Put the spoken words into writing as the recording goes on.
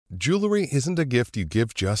Jewelry isn't a gift you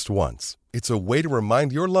give just once. It's a way to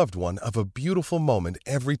remind your loved one of a beautiful moment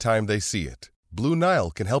every time they see it. Blue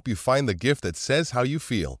Nile can help you find the gift that says how you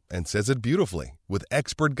feel and says it beautifully, with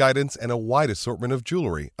expert guidance and a wide assortment of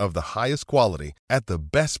jewelry of the highest quality at the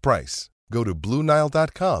best price. Go to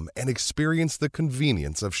BlueNile.com and experience the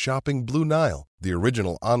convenience of shopping Blue Nile, the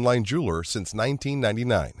original online jeweler since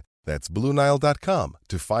 1999. That's BlueNile.com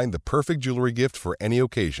to find the perfect jewelry gift for any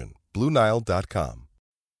occasion. BlueNile.com.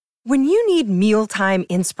 When you need mealtime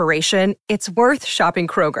inspiration, it's worth shopping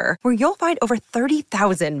Kroger, where you'll find over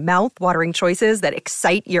 30,000 mouth-watering choices that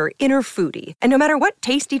excite your inner foodie. And no matter what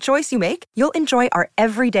tasty choice you make, you'll enjoy our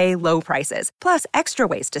everyday low prices, plus extra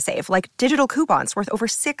ways to save, like digital coupons worth over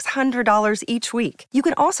 $600 each week. You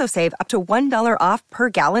can also save up to $1 off per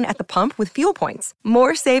gallon at the pump with fuel points.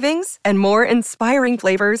 More savings and more inspiring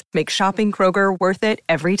flavors make shopping Kroger worth it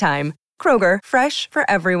every time. Kroger, fresh for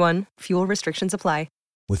everyone. Fuel restrictions apply.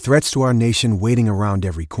 With threats to our nation waiting around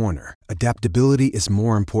every corner, adaptability is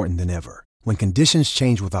more important than ever. When conditions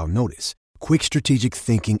change without notice, quick strategic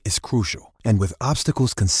thinking is crucial. And with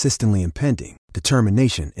obstacles consistently impending,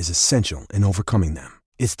 determination is essential in overcoming them.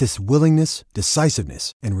 It's this willingness,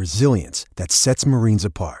 decisiveness, and resilience that sets Marines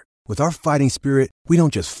apart. With our fighting spirit, we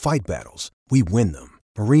don't just fight battles, we win them.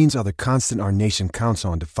 Marines are the constant our nation counts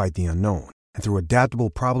on to fight the unknown. And through adaptable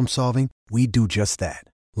problem solving, we do just that.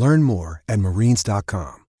 Learn more at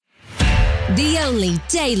marines.com. The only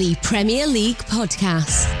daily Premier League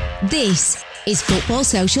podcast. This is Football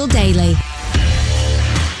Social Daily.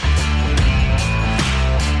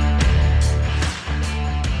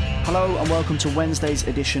 Hello and welcome to Wednesday's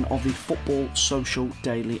edition of the Football Social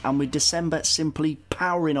Daily. And with December simply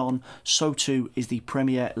powering on, so too is the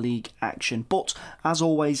Premier League action. But as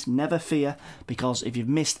always, never fear, because if you've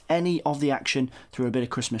missed any of the action through a bit of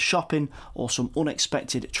Christmas shopping or some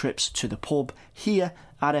unexpected trips to the pub, here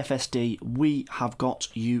at FSD, we have got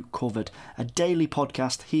you covered. A daily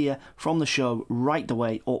podcast here from the show right the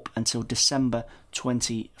way up until December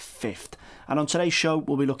 25th. And on today's show,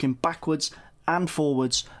 we'll be looking backwards and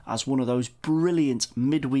forwards as one of those brilliant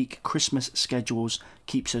midweek Christmas schedules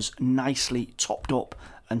keeps us nicely topped up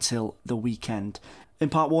until the weekend. In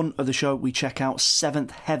part one of the show, we check out 7th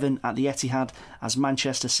heaven at the Etihad as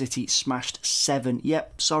Manchester City smashed 7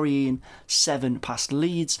 past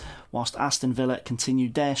Leeds, whilst Aston Villa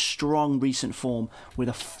continued their strong recent form with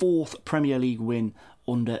a 4th Premier League win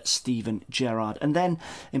under Steven Gerrard. And then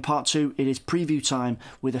in part two, it is preview time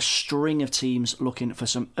with a string of teams looking for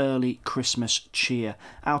some early Christmas cheer.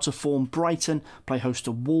 Out of form, Brighton play host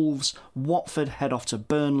to Wolves, Watford head off to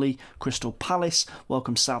Burnley, Crystal Palace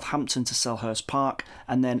welcome Southampton to Selhurst Park,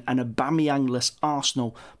 and then an Aubameyang-less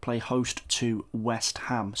Arsenal play host to West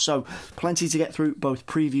Ham. So plenty to get through, both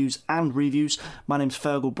previews and reviews. My name's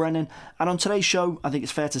Fergal Brennan, and on today's show, I think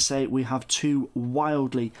it's fair to say we have two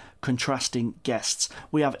wildly contrasting guests.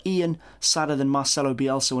 We have Ian, sadder than Marcelo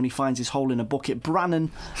Bielsa when he finds his hole in a bucket,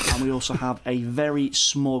 Brannan, and we also have a very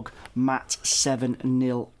smug Matt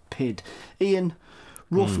 7-0 Pid. Ian,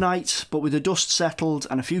 rough night, but with the dust settled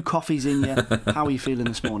and a few coffees in you, how are you feeling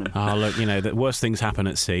this morning? Oh, look, you know, the worst things happen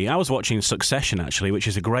at sea. I was watching Succession, actually, which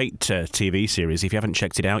is a great TV series. If you haven't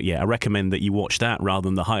checked it out yet, I recommend that you watch that rather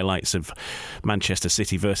than the highlights of Manchester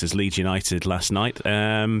City versus Leeds United last night.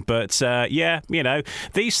 Yeah, you know,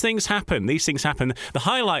 these things happen. These things happen. The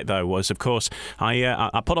highlight, though, was, of course,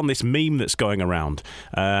 I put on this meme that's going around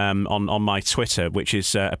on my Twitter, which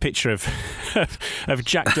is a picture of of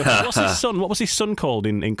Jack Duck. What was his son called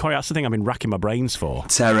in Corrie? That's the thing I've been racking my brains for.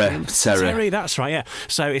 Terry, that's right, yeah.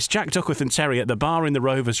 So it's Jack Duckworth and Terry at the bar in the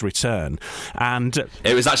Rovers Return. And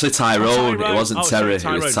it was actually Tyrone. It wasn't Terry. It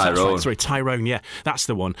was Tyrone. Sorry, Tyrone, yeah. That's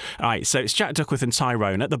the one. All right, so it's Jack Duckworth and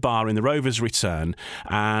Tyrone at the bar in the Rovers Return.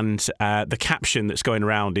 And the caption that's going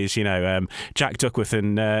around is, you know, Jack Duckworth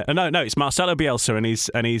and... it's Marcelo Bielsa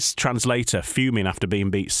and his translator fuming after being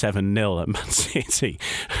beat 7-0 at Man City.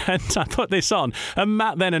 And I put this on, and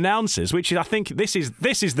Matt then announces, which is, I think this is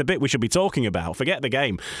the bit we should be talking about, forget the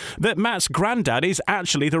game, that Matt's granddad is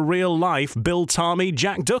actually the real-life Bill Tarmy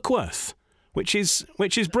Jack Duckworth, which is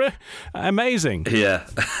amazing. Yeah.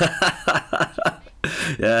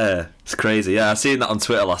 Yeah, it's crazy. Yeah, I seen that on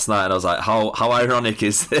Twitter last night and I was like, how ironic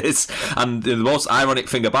is this? And the most ironic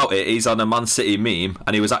thing about it, he's on a Man City meme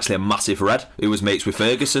and he was actually a massive red who was mates with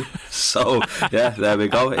Ferguson. So, yeah, there we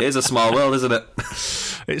go. It is a small world, isn't it?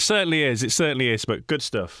 It certainly is, but good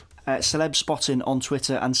stuff. Celeb spotting on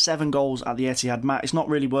Twitter and 7 goals at the Etihad. Matt, it's not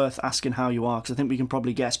really worth asking how you are because I think we can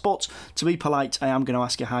probably guess, but to be polite, I am going to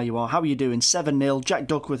ask you how you are. How are you doing? 7-0, Jack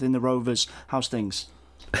Duckworth in the Rovers. How's things?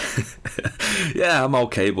 Yeah, I'm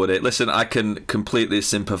okay, buddy. Listen, I can completely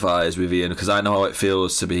sympathise with Ian because I know how it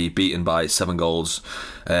feels to be beaten by 7 goals.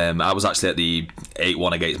 I was actually at the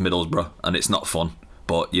 8-1 against Middlesbrough, and it's not fun.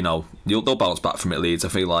 But, you know, they'll bounce back from it, Leeds. I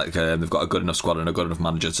feel like they've got a good enough squad and a good enough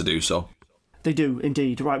manager to do so. They do,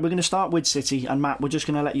 indeed. Right, we're going to start with City, and Matt, we're just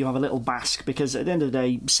going to let you have a little bask, because at the end of the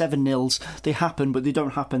day, 7-0s, they happen, but they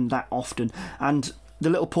don't happen that often. And the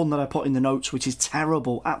little pun that I put in the notes, which is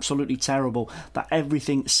terrible, absolutely terrible, that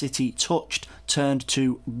everything City touched turned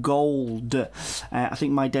to gold. I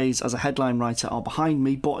think my days as a headline writer are behind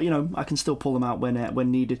me, but, you know, I can still pull them out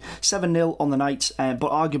when needed. 7-0 on the night, but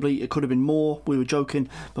arguably it could have been more. We were joking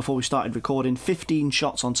before we started recording. 15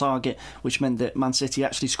 shots on target, which meant that Man City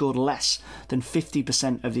actually scored less than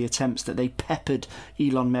 50% of the attempts that they peppered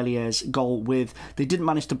Ilon Mellier's goal with. They didn't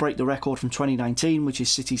manage to break the record from 2019, which is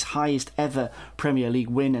City's highest ever Premier League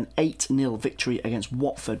win, an 8-0 victory against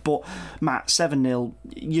Watford. But Matt, 7-0,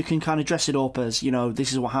 you can kind of dress it up as, you know,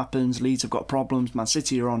 this is what happens, Leeds have got problems, Man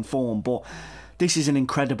City are on form, but this is an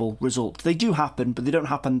incredible result. They do happen, but they don't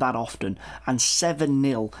happen that often, and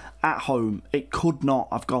 7-0 at home, it could not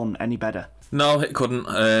have gone any better. No, it couldn't.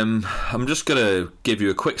 I'm just going to give you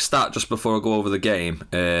a quick stat just before I go over the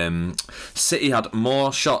game. City had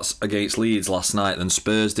more shots against Leeds last night than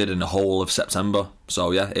Spurs did in the whole of September.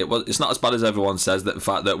 So yeah, it's not as bad as everyone says. That the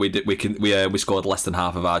fact that we scored less than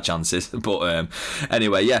half of our chances. But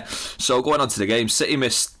anyway, yeah. So going on to the game, City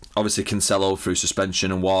missed obviously Cancelo through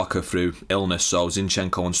suspension and Walker through illness. So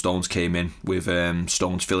Zinchenko and Stones came in with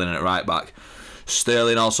Stones filling in at right back.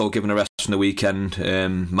 Sterling also given a rest from the weekend,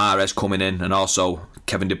 Mahrez coming in, and also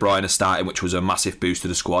Kevin De Bruyne starting, which was a massive boost to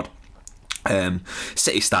the squad.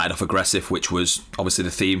 City started off aggressive, which was obviously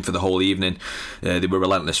the theme for the whole evening. They were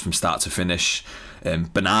relentless from start to finish.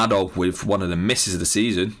 Bernardo, with one of the misses of the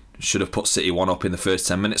season, should have put City 1 up in the first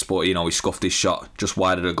 10 minutes, but, you know, he scuffed his shot just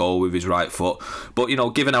wide of the goal with his right foot. But, you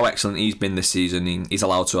know, given how excellent he's been this season, he's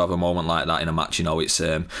allowed to have a moment like that in a match. You know, it's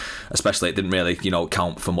especially, it didn't really, you know,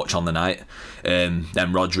 count for much on the night. Then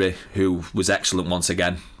Rodri, who was excellent once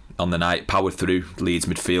again on the night, powered through Leeds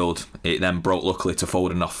midfield. It then broke luckily to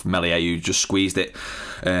Foden off Meslier, who just squeezed it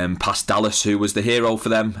past Dallas, who was the hero for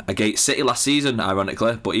them against City last season,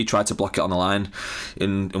 ironically, but he tried to block it on the line,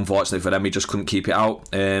 and unfortunately for them, he just couldn't keep it out.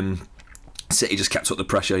 City just kept up the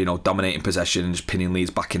pressure, you know, dominating possession and just pinning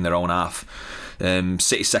Leeds back in their own half.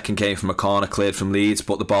 City's second came from a corner cleared from Leeds,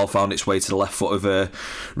 but the ball found its way to the left foot of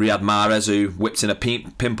Riyad Mahrez, who whipped in a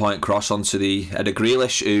pinpoint cross onto the head of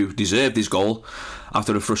Grealish, who deserved his goal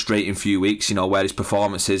after a frustrating few weeks, you know, where his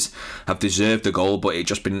performances have deserved a goal, but it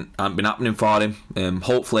just hasn't been happening for him.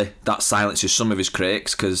 Hopefully that silences some of his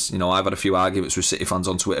critics, because, you know, I've had a few arguments with City fans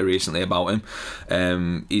on Twitter recently about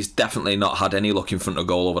him. He's definitely not had any luck in front of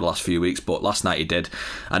goal over the last few weeks, but last night he did,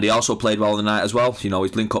 and he also played well in the night as well. You know,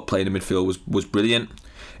 his link-up play in the midfield was brilliant.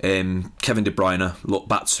 Kevin De Bruyne looked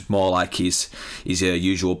back more like his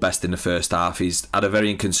usual best in the first half. He's had a very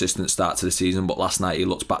inconsistent start to the season, but last night he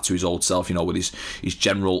looked back to his old self, you know, with his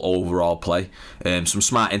general overall play. Some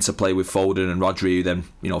smart interplay with Foden and Rodri, who then,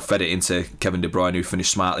 you know, fed it into Kevin De Bruyne, who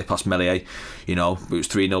finished smartly past Meslier. You know, it was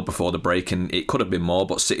 3-0 before the break, and it could have been more,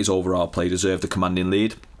 but City's overall play deserved a commanding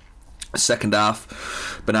lead. Second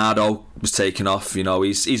half, Bernardo was taken off. You know,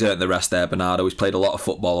 he's earned the rest there. Bernardo, he's played a lot of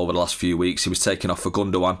football over the last few weeks. He was taken off for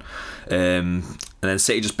Gundogan, and then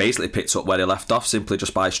City just basically picked up where they left off, simply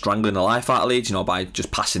just by strangling the life out of Leeds. You know, by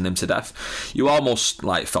just passing them to death. You almost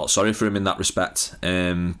felt sorry for him in that respect.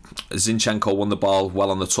 Zinchenko won the ball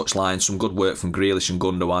well on the touchline. Some good work from Grealish and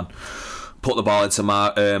Gundogan. Put the ball into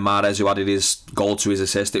Mahrez, who added his goal to his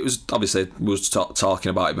assist. It was obviously, we was talking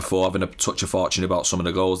about it before, having a touch of fortune about some of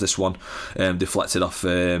the goals. This one deflected off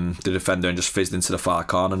the defender and just fizzed into the far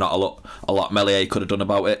corner. Not a lot Meslier could have done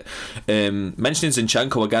about it. Mentioning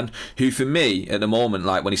Zinchenko again, who for me at the moment,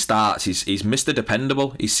 like when he starts, he's Mr.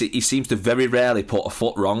 Dependable. He seems to very rarely put a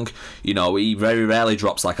foot wrong. You know, he very rarely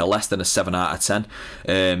drops like a less than a 7 out of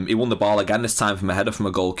 10. He won the ball again this time from a header from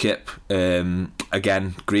a goal kick.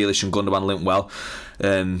 Again, Grealish and Gundogan linked well.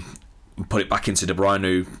 Put it back into De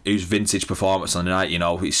Bruyne, whose vintage performance on the night. You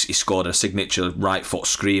know, he scored a signature right foot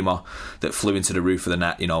screamer that flew into the roof of the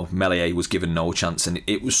net. You know, Meslier was given no chance, and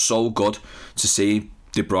it was so good to see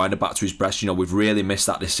De Bruyne back to his best. You know, we've really missed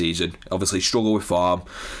that this season. Obviously struggled with form,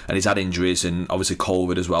 and he's had injuries, and obviously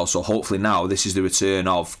COVID as well. So hopefully now this is the return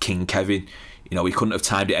of King Kevin. You know, he couldn't have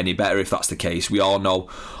timed it any better if that's the case. We all know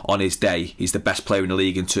on his day he's the best player in the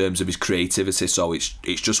league in terms of his creativity, so it's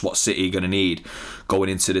just what City are going to need going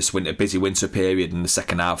into this busy winter period in the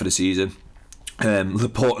second half of the season.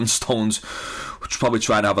 Laporte and Stones probably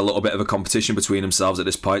trying to have a little bit of a competition between themselves at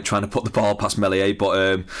this point, trying to put the ball past Meslier.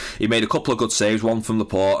 But he made a couple of good saves, one from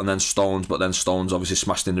Laporte and then Stones. But then Stones obviously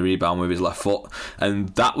smashed in the rebound with his left foot, and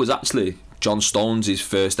that was actually John Stones'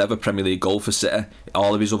 first ever Premier League goal for City.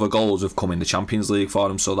 All of his other goals have come in the Champions League for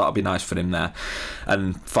him, so that'll be nice for him there.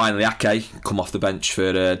 And finally, Ake come off the bench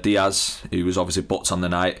for Diaz, who was obviously booked on the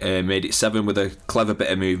night. Made it 7 with a clever bit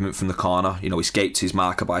of movement from the corner. You know, he escaped his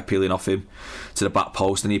marker by peeling off him to the back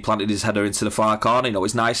post, and he planted his header into the far corner. You know,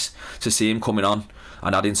 it's nice to see him coming on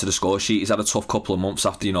and adding to the score sheet. He's had a tough couple of months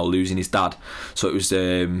after, you know, losing his dad, so it was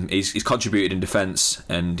he's contributed in defence,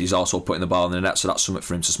 and he's also putting the ball in the net, so that's something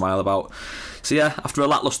for him to smile about. So yeah, after a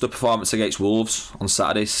lacklustre performance against Wolves on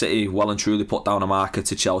Saturday, City well and truly put down a marker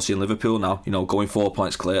to Chelsea and Liverpool now, you know, going 4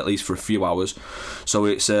 points clear at least for a few hours. So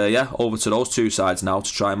it's over to those two sides now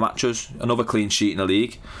to try and match us. Another clean sheet in the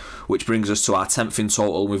league, which brings us to our 10th in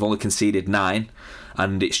total. We've only conceded 9,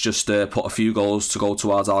 and it's just put a few goals to go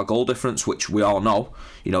towards our goal difference, which we all know,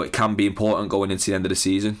 you know, it can be important going into the end of the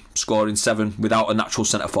season. Scoring 7 without a natural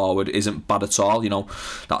centre forward isn't bad at all. You know,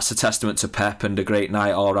 that's a testament to Pep and a great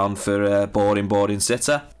night all round for boring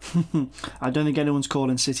City. I don't think anyone's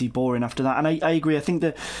calling City boring after that, and I agree. I think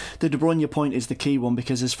that the De Bruyne point is the key one,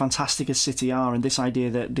 because as fantastic as City are, and this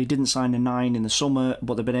idea that they didn't sign a 9 in the summer,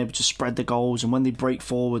 but they've been able to spread the goals, and when they break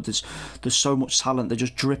forward, there's so much talent. They're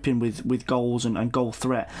just dripping with goals and goal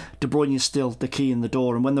threat. De Bruyne is still the key in the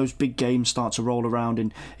door, and when those big games start to roll around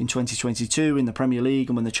in 2022 in the Premier League,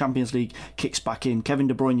 and when the Champions League kicks back in, Kevin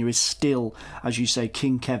De Bruyne is still, as you say,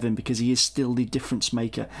 King Kevin, because he is still the difference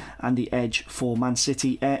maker and the edge for Man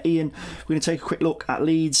City. Ian, we're going to take a quick look at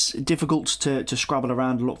Leeds. Difficult to scrabble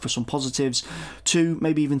around and look for some positives. 2,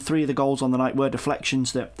 maybe even 3 of the goals on the night were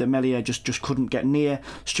deflections that Meslier just couldn't get near.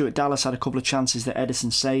 Stuart Dallas had a couple of chances that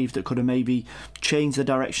Ederson saved that could have maybe changed the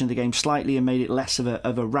direction of the game slightly and made it less of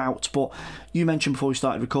a rout. But you mentioned before we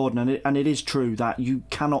started recording, and it is true that you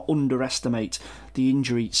cannot underestimate the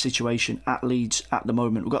injury situation at Leeds at the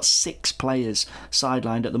moment. We've got 6 players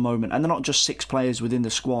sidelined at the moment, and they're not just 6 players within the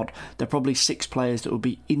squad, they're probably 6 players that will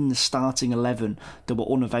be in the starting 11 that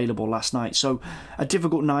were unavailable last night. So a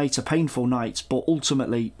difficult night, a painful night, but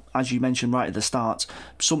ultimately, as you mentioned right at the start,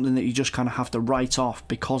 something that you just kind of have to write off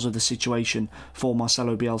because of the situation for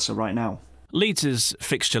Marcelo Bielsa right now. Leeds'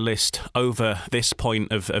 fixture list over this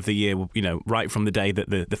point of the year, you know, right from the day that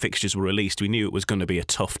the fixtures were released, we knew it was going to be a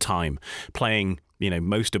tough time playing, you know,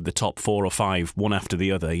 most of the top 4 or 5 one after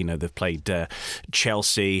the other. You know, they've played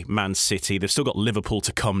Chelsea, Man City. They've still got Liverpool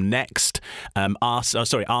to come next.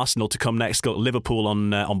 Arsenal to come next. Got Liverpool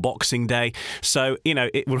on Boxing Day. So, you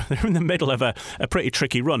know, they're in the middle of a pretty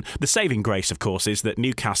tricky run. The saving grace, of course, is that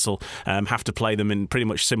Newcastle have to play them in pretty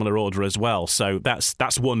much similar order as well. So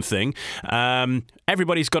that's one thing.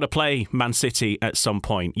 Everybody's got to play Man City at some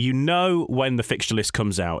point. You know, when the fixture list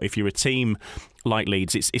comes out, if you're a team like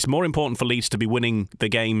Leeds, it's more important for Leeds to be winning the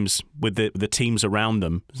games with the teams around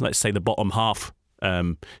them, let's say the bottom half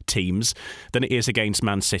teams, than it is against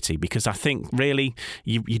Man City, because I think really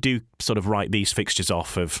you do sort of write these fixtures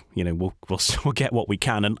off of, you know, we'll get what we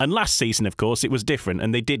can, and last season, of course, it was different,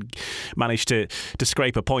 and they did manage to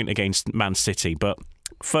scrape a point against Man City, but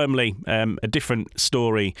firmly a different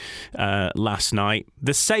story last night.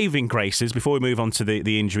 The saving graces, before we move on to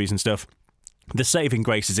the injuries and stuff, the saving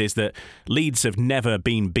graces is that Leeds have never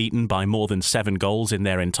been beaten by more than 7 goals in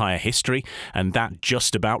their entire history, and that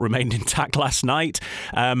just about remained intact last night.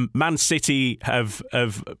 Man City have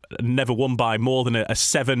never won by more than a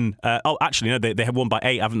 7. They have won by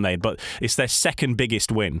 8, haven't they? But it's their second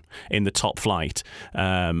biggest win in the top flight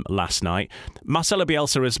last night. Marcelo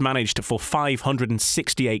Bielsa has managed for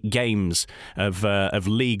 568 games of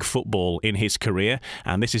league football in his career,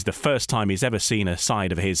 and this is the first time he's ever seen a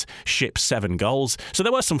side of his ship 7 goals. So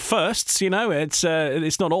there were some firsts, you know, it's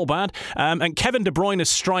not all bad. And Kevin De Bruyne's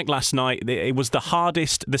strike last night, it was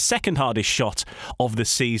the second hardest shot of the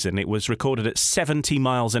season. It was recorded at 70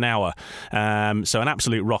 miles an hour. So an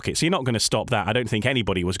absolute rocket. So you're not going to stop that. I don't think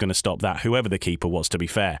anybody was going to stop that, whoever the keeper was, to be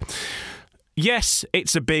fair. Yes,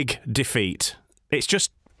 it's a big defeat. It's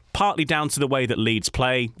just partly down to the way that Leeds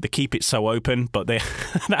play. They keep it so open, but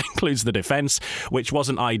that includes the defence, which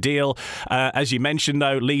wasn't ideal. As you mentioned,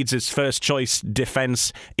 though, Leeds' first choice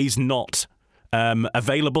defence is not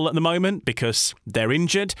available at the moment because they're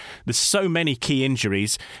injured. There's so many key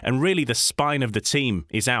injuries, and really the spine of the team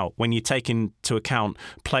is out when you take into account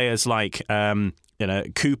players like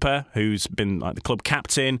Cooper, who's been like the club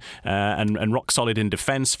captain and rock solid in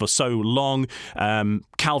defence for so long.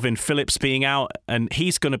 Calvin Phillips being out, and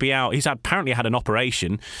he's going to be out. He's apparently had an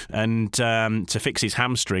operation and to fix his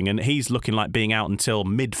hamstring, and he's looking like being out until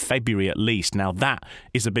mid-February at least. Now that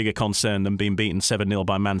is a bigger concern than being beaten 7-0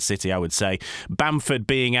 by Man City, I would say. Bamford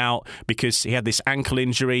being out because he had this ankle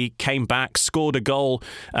injury, came back, scored a goal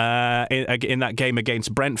in that game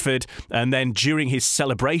against Brentford, and then during his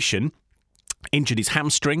celebration injured his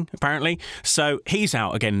hamstring, apparently. So he's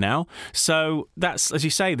out again now. So that's, as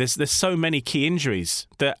you say, there's so many key injuries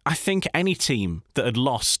that I think any team that had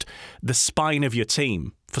lost the spine of your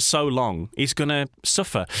team for so long is going to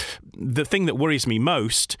suffer. The thing that worries me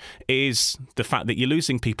most is the fact that you're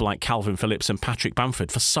losing people like Calvin Phillips and Patrick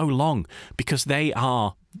Bamford for so long, because they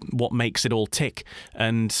are what makes it all tick.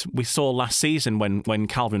 And we saw last season when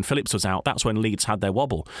Calvin Phillips was out, that's when Leeds had their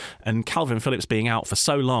wobble. And Calvin Phillips being out for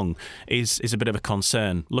so long is a bit of a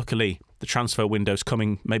concern. Luckily, the transfer window's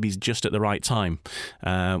coming maybe just at the right time.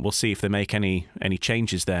 We'll see if they make any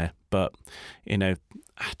changes there. But,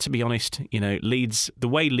 to be honest, Leeds, the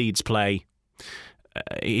way Leeds play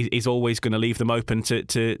is always going to leave them open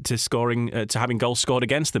to scoring, to having goals scored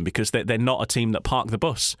against them, because they're not a team that park the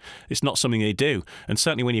bus. It's not something they do. And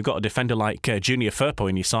certainly when you've got a defender like Junior Firpo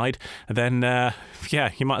in your side, then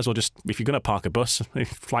you might as well just, if you're going to park a bus,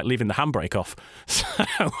 it's like leaving the handbrake off.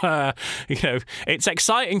 So it's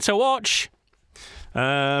exciting to watch,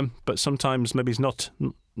 but sometimes maybe it's not.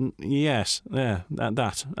 Yes, yeah,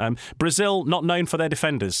 that. Brazil, not known for their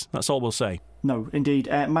defenders. That's all we'll say. No, indeed.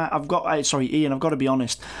 Matt, Ian, I've got to be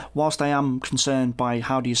honest. Whilst I am concerned by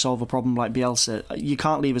how do you solve a problem like Bielsa, you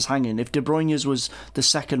can't leave us hanging. If De Bruyne's was the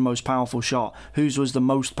second most powerful shot, whose was the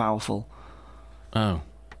most powerful? Oh.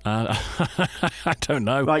 I don't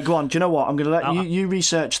know. Right, go on. Do you know what? I'm going to let you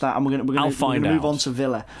research that, and we're going to move on to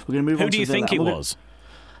Villa. We're going to move on to Villa. Who do you think it was?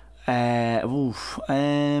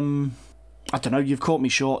 I don't know. You've caught me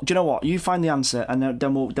short. Do you know what? You find the answer, and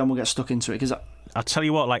then we'll get stuck into it. Because I'll tell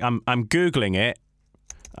you what. Like I'm googling it.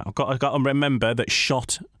 I've got to remember that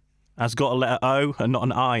shot has got a letter O and not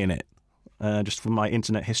an I in it. Just from my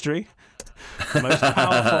internet history. Most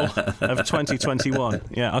powerful of 2021.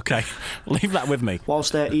 Yeah, okay. Leave that with me.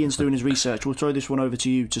 Whilst Ian's doing his research, we'll throw this one over to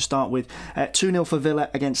you to start with. 2-0 for Villa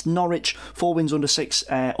against Norwich. 4 wins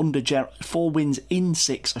in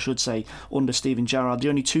 6, I should say, under Steven Gerrard. The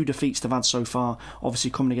only 2 defeats they've had so far, obviously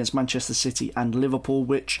coming against Manchester City and Liverpool,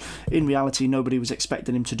 which in reality nobody was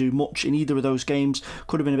expecting him to do much in either of those games.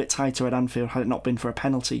 Could have been a bit tighter at Anfield had it not been for a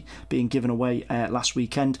penalty being given away last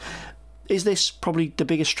weekend. Is this probably the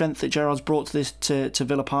biggest strength that Gerrard's brought to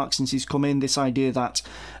Villa Park since he's come in? This idea that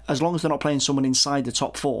as long as they're not playing someone inside the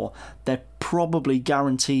top 4, they're probably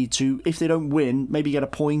guaranteed to, if they don't win, maybe get a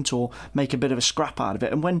point or make a bit of a scrap out of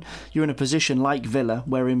it. And when you're in a position like Villa,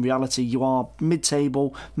 where in reality you are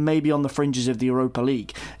mid-table, maybe on the fringes of the Europa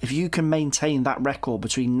League, if you can maintain that record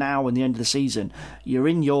between now and the end of the season, you're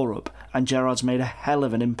in Europe, and Gerrard's made a hell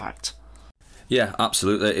of an impact. Yeah,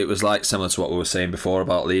 absolutely. It was like similar to what we were saying before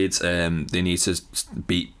about Leeds. They need to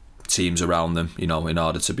beat teams around them, in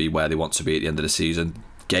order to be where they want to be at the end of the season.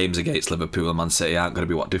 Games against Liverpool and Man City aren't going to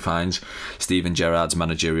be what defines Steven Gerrard's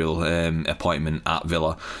managerial appointment at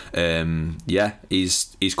Villa.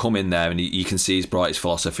 He's come in there, and you can see he's brought his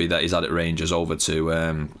philosophy that he's had at Rangers over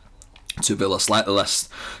to Villa, slightly less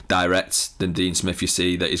direct than Dean Smith. You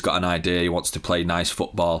see that he's got an idea, he wants to play nice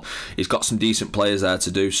football. He's got some decent players there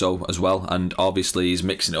to do so as well, and obviously he's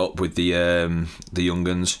mixing it up with the young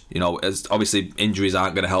guns. As obviously injuries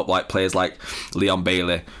aren't going to help, like players like Leon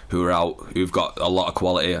Bailey who are out, who've got a lot of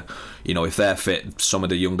quality. If they're fit, some of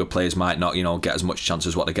the younger players might not, get as much chance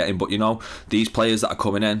as what they're getting. But these players that are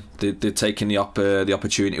coming in, they're taking the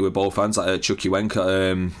opportunity with both hands. Like Chucky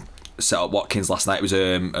Wenka set up Watkins last night. It was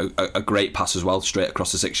a great pass as well, straight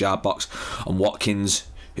across the 6-yard box. And Watkins,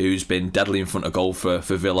 who's been deadly in front of goal for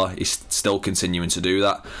Villa, is still continuing to do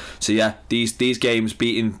that. So yeah, these games,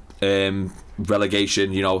 beating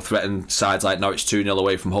relegation, threatened sides like Norwich 2-0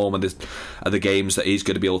 away from home, and are the games that he's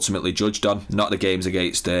going to be ultimately judged on, not the games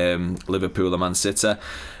against Liverpool and Man City.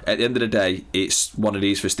 At the end of the day, it's one of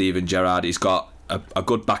these for Steven Gerrard. He's got a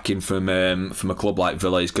good backing from a club like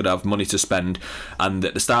Villa. He's going to have money to spend, and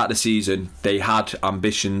at the start of the season they had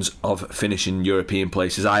ambitions of finishing European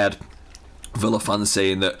places. I had Villa fans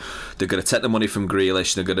saying that they're going to take the money from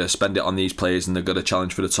Grealish, they're going to spend it on these players, and they're going to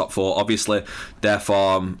challenge for the top 4. Obviously their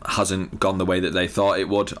form hasn't gone the way that they thought it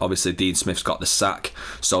would. Obviously Dean Smith's got the sack,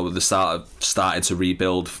 so they're starting to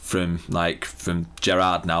rebuild from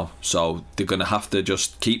Gerrard now, so they're going to have to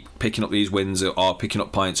just keep picking up these wins or picking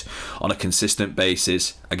up points on a consistent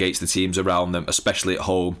basis, against the teams around them, especially at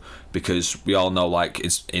home, because we all know, like,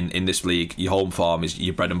 it's in this league, your home form is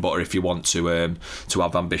your bread and butter if you want to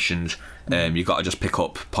have ambitions. You've got to just pick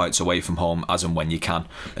up points away from home as and when you can.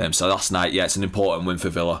 So last night, it's an important win for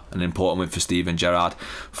Villa, an important win for Steven Gerrard.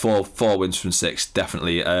 Four wins from 6,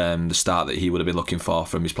 definitely the start that he would have been looking for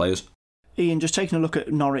from his players. Ian, just taking a look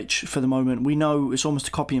at Norwich for the moment, we know it's almost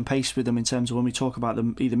a copy and paste with them in terms of when we talk about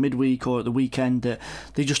them either midweek or at the weekend, that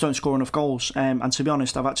they just don't score enough goals. And to be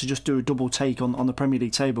honest, I've had to just do a double take on the Premier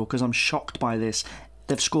League table because I'm shocked by this.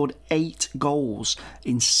 They've scored 8 goals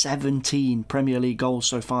in 17 Premier League goals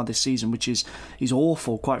so far this season, which is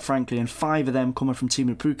awful, quite frankly. And 5 of them coming from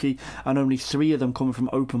Teemu Pukki, and only 3 of them coming from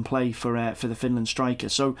open play for the Finland striker.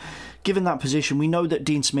 So, given that position, we know that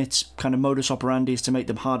Dean Smith's kind of modus operandi is to make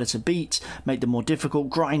them harder to beat, make them more difficult,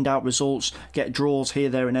 grind out results, get draws here,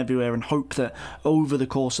 there, and everywhere, and hope that over the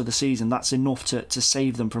course of the season that's enough to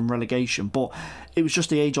save them from relegation. But it was just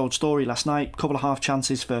the age-old story last night. Couple of half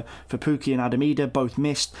chances for Pukki and Adam Ida, both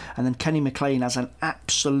missed, and then Kenny McLean has an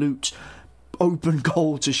absolute open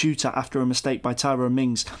goal to shoot at after a mistake by Tyrone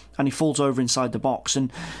Mings, and he falls over inside the box.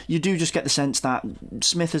 And you do just get the sense that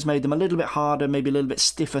Smith has made them a little bit harder, maybe a little bit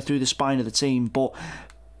stiffer through the spine of the team, but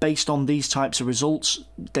based on these types of results,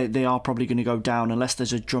 they are probably going to go down unless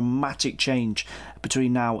there's a dramatic change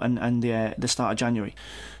between now and the start of January.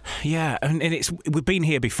 Yeah, and we've been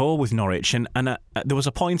here before with Norwich, and there was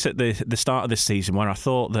a point at the start of this season where I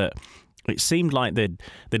thought that it seemed like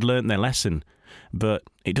they'd learnt their lesson, but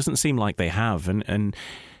it doesn't seem like they have. And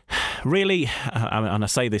really, and I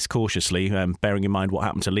say this cautiously, bearing in mind what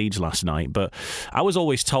happened to Leeds last night, but I was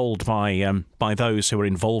always told by those who are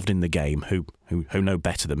involved in the game, who know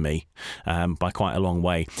better than me by quite a long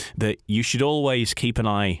way, that you should always keep an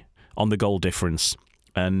eye on the goal difference.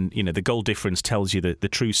 And, the goal difference tells you the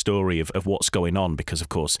true story of what's going on, because, of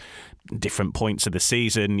course, different points of the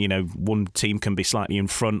season, one team can be slightly in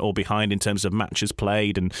front or behind in terms of matches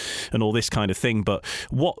played and all this kind of thing. But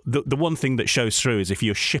what the one thing that shows through is if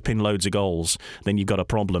you're shipping loads of goals, then you've got a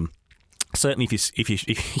problem. Certainly,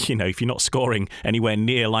 if you're not scoring anywhere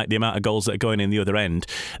near like the amount of goals that are going in the other end,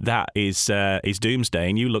 that is doomsday.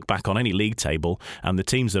 And you look back on any league table, and the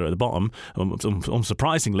teams that are at the bottom,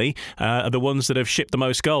 unsurprisingly, are the ones that have shipped the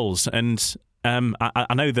most goals. And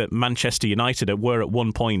I know that Manchester United were at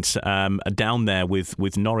one point down there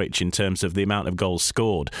with Norwich in terms of the amount of goals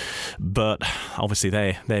scored, but obviously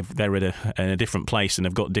they're at a different place and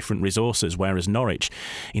have got different resources. Whereas Norwich,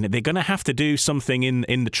 they're going to have to do something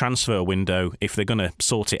in the transfer window if they're going to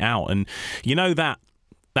sort it out. And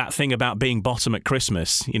that thing about being bottom at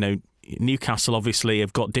Christmas, Newcastle obviously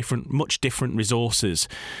have got much different resources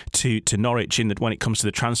to Norwich when it comes to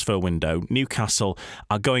the transfer window. Newcastle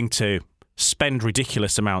are going to spend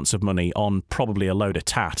ridiculous amounts of money on probably a load of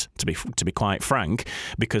tat, to be quite frank,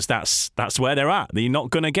 because that's where they're at. You're not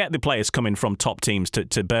going to get the players coming from top teams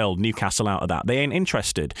to bail Newcastle out of that. They ain't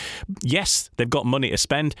interested. Yes, they've got money to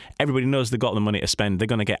spend. Everybody knows they've got the money to spend. They're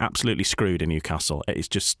going to get absolutely screwed in Newcastle. It's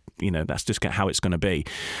just, that's just how it's going to be.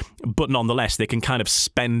 But nonetheless, they can kind of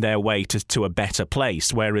spend their way to a better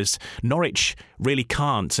place, whereas Norwich really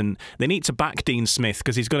can't. And they need to back Dean Smith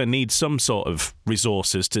because he's going to need some sort of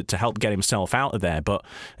resources to help get himself out of there. But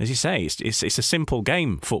as you say, it's a simple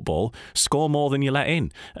game, football. Score more than you let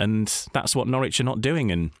in, and that's what Norwich are not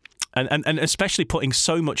doing. And especially putting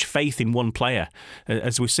so much faith in one player,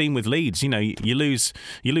 as we've seen with Leeds. You lose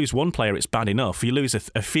one player, it's bad enough. You lose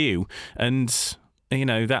a few, and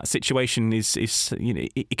that situation is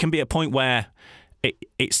it can be a point where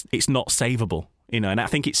it's not savable. And I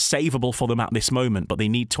think it's savable for them at this moment, but they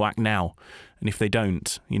need to act now. And if they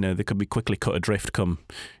don't, they could be quickly cut adrift come,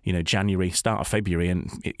 January, start of February,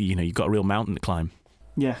 and you've got a real mountain to climb.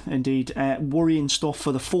 Yeah, indeed. Worrying stuff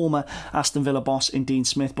for the former Aston Villa boss in Dean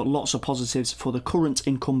Smith, but lots of positives for the current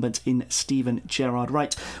incumbent in Steven Gerrard.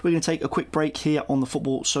 Right, we're going to take a quick break here on the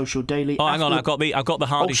Football Social Daily. Oh, hang on, I've got the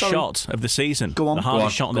hardest shot of the season. Go on. The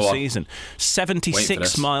hardest shot of the season.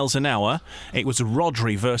 76 miles an hour. It was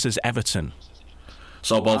Rodri versus Everton.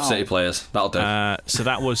 So both City players, that'll do. So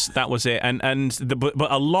that was it,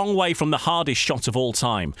 but a long way from the hardest shot of all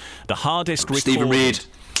time. The hardest recorded. Stephen Reid.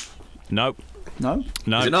 No.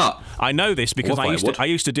 Is it not? I know this because I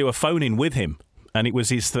used to do a phone in with him. And it was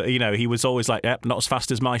his, he was always like, yep, not as fast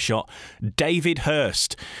as my shot. David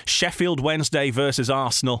Hirst, Sheffield Wednesday versus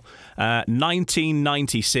Arsenal,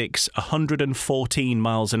 1996, 114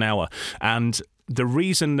 miles an hour. And the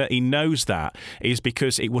reason that he knows that is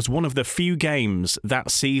because it was one of the few games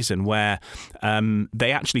that season where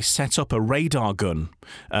they actually set up a radar gun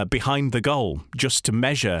behind the goal just to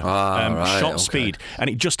measure shot speed, and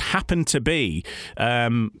it just happened to be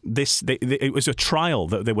it was a trial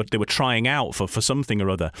that they were trying out for something or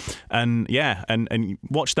other, and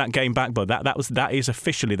watch that game back, but that is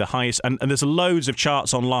officially the highest, and there's loads of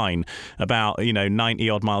charts online about 90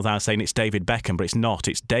 odd miles an hour saying it's David Beckham, but it's not.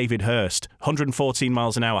 It's David Hurst, 114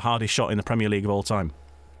 miles an hour, hardest shot in the Premier League of all time.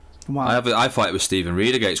 Wow. I thought it was Stephen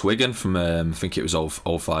Reid against Wigan from I think it was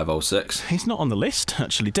 05-06. He's not on the list,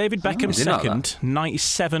 actually. David Beckham second,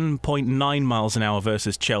 97.9 miles an hour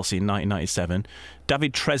versus Chelsea in 1997.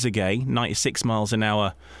 David Trezeguet, 96 miles an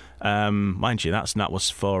hour. Mind you, that was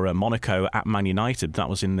for Monaco at Man United. That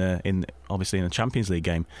was obviously in the Champions League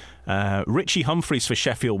game. Richie Humphreys for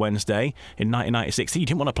Sheffield Wednesday in 1996. You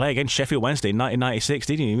didn't want to play against Sheffield Wednesday in 1996,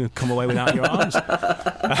 did you? You come away without your arms.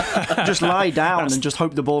 Just lie down and just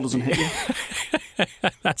hope the ball doesn't hit you.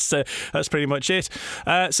 That's pretty much it.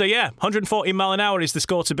 140 mile an hour is the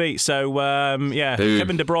score to beat. So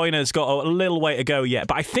Kevin De Bruyne has got a little way to go yet.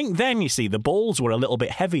 But I think then, you see, the balls were a little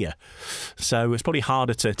bit heavier, so it's probably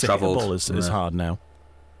harder to hit the ball as hard now.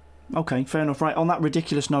 Okay, fair enough. Right, on that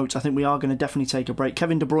ridiculous note, I think we are going to definitely take a break.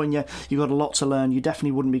 Kevin De Bruyne, you got a lot to learn. You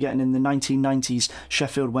definitely wouldn't be getting in the 1990s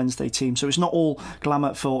Sheffield Wednesday team. So it's not all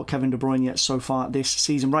glamour for Kevin De Bruyne so far this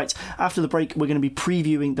season. Right, after the break, we're going to be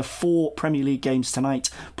previewing the 4 Premier League games tonight.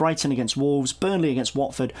 Brighton against Wolves, Burnley against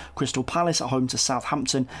Watford, Crystal Palace at home to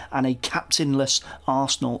Southampton, and a captainless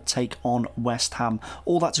Arsenal take on West Ham.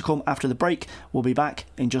 All that to come after the break. We'll be back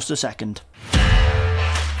in just a second.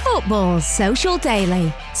 Football's Social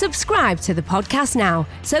Daily. Subscribe to the podcast now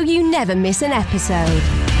so you never miss an episode.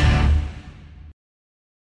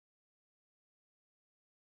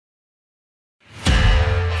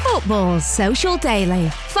 Football's Social Daily.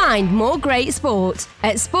 Find more great sport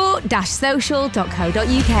at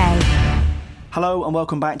sport-social.co.uk. Hello and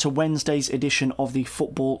welcome back to Wednesday's edition of the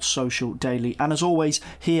Football Social Daily. And as always,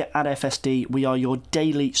 here at FSD, we are your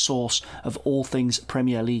daily source of all things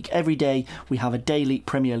Premier League. Every day, we have a daily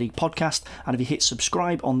Premier League podcast. And if you hit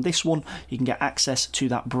subscribe on this one, you can get access to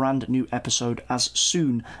that brand new episode as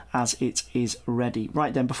soon as it is ready.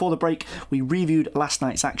 Right then, before the break, we reviewed last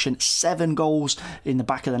night's action. 7 goals in the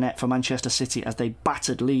back of the net for Manchester City as they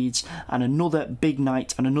battered Leeds. And another big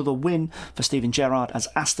night and another win for Steven Gerrard as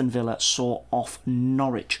Aston Villa saw off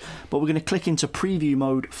Norwich. But we're going to click into preview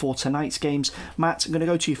mode for tonight's games. Matt, I'm going to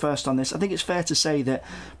go to you first on this. I think it's fair to say that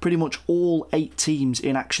pretty much all 8 teams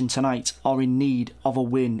in action tonight are in need of a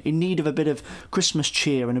win, in need of a bit of Christmas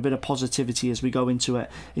cheer and a bit of positivity as we go into a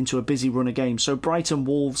busy run of games. So Brighton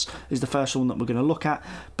Wolves is the first one that we're going to look at.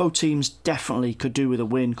 Both teams definitely could do with a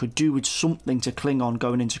win, could do with something to cling on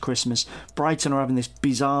going into Christmas. Brighton are having this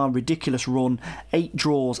bizarre, ridiculous run, 8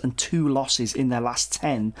 draws and 2 losses in their last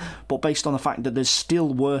 10, but based on the fact that there's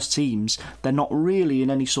still worse teams, they're not really in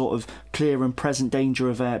any sort of clear and present danger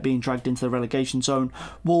of being dragged into the relegation zone.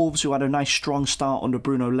 Wolves, who had a nice strong start under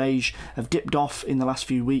Bruno Lage, have dipped off in the last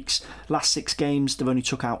few weeks. Last 6 games, they've only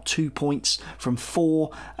took out 2 points from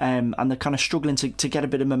 4, and they're kind of struggling to get a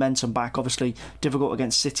bit of momentum back. Obviously, difficult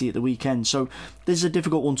against City at the weekend. So this is a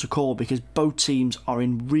difficult one to call because both teams are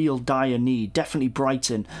in real dire need. Definitely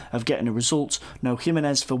Brighton of getting a result. No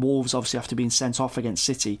Jimenez for Wolves, obviously after being sent off against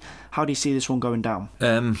City. How do you see this one going down?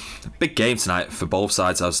 Big game tonight for both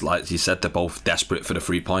sides, as like you said, they're both desperate for the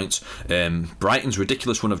 3 points. Brighton's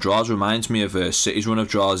ridiculous run of draws reminds me of City's run of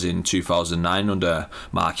draws in 2009 under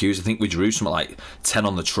Mark Hughes. I think we drew something like 10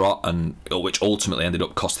 on the trot, and which ultimately ended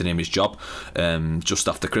up costing him his job just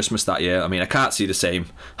after Christmas that year. I mean, I can't see the same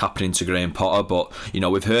happening to Graham Potter, but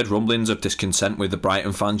we've heard rumblings of discontent with the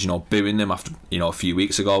Brighton fans, booing them after a few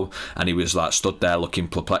weeks ago, and he was like stood there looking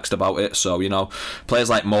perplexed about it. So players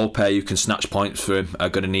like Maupay, who can snatch points for him, are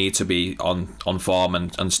going to need to be on form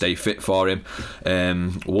and stay fit for him.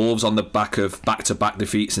 Wolves on the back of back-to-back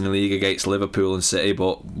defeats in the league against Liverpool and City,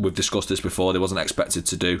 but we've discussed this before, they wasn't expected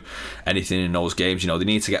to do anything in those games. They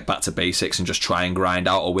need to get back to basics and just try and grind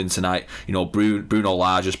out a win tonight. Bruno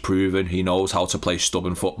Lage has proven he knows how to play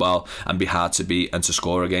stubborn football and be hard to beat and to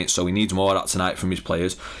score against, so he needs more of that tonight from his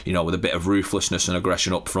players, with a bit of ruthlessness and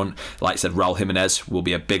aggression up front. Like I said, Raul Jimenez will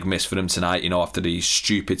be a big miss for them tonight, after the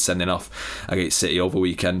stupid sending off against City over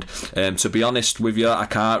weekend. To be honest with you, I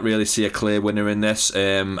can't really see a clear winner in this.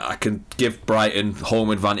 I can give Brighton home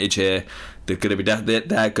advantage here. They're going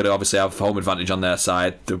to obviously have home advantage on their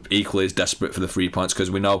side. They're equally as desperate for the 3 points,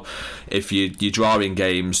 because we know if you draw in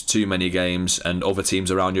games, too many games, and other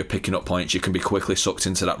teams around you are picking up points, you can be quickly sucked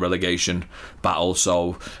into that relegation battle.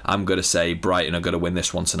 So I'm going to say Brighton are going to win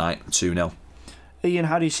this one tonight, 2-0. Ian,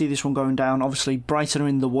 how do you see this one going down? Obviously, Brighton are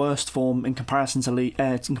in the worst form in comparison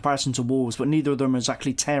to Wolves, but neither of them are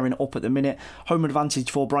exactly tearing it up at the minute. Home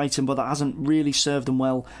advantage for Brighton, but that hasn't really served them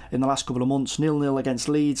well in the last couple of months. 0-0 against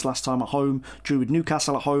Leeds last time at home, drew with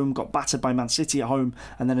Newcastle at home, got battered by Man City at home,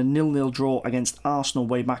 and then a 0-0 draw against Arsenal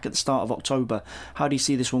way back at the start of October. How do you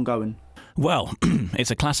see this one going? Well,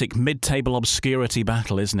 it's a classic mid-table obscurity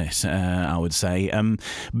battle, isn't it? I would say.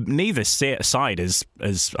 Neither side has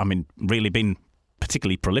really been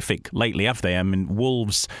particularly prolific lately, have they? I mean,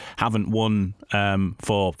 Wolves haven't won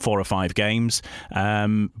for 4 or 5 games.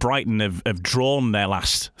 Brighton have drawn their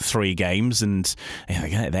last 3 games, and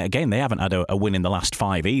again, they haven't had a win in the last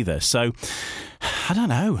 5 either. So, I don't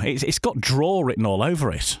know. It's got draw written all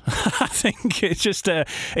over it. I think it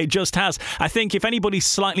just has. I think if anybody's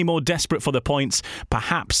slightly more desperate for the points,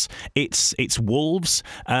 perhaps it's Wolves.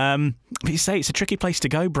 But you say it's a tricky place to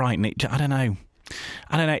go, Brighton. I don't know.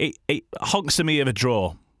 It honks to me of a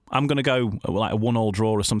draw. I'm going to go like a 1-1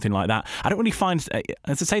 draw or something like that. I don't really find,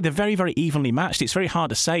 as I say, they're very, very evenly matched. It's very hard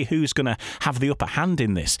to say who's going to have the upper hand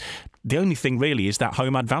in this. The only thing really is that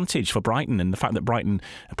home advantage for Brighton, and the fact that Brighton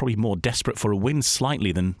are probably more desperate for a win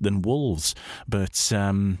slightly than Wolves. But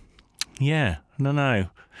yeah, no.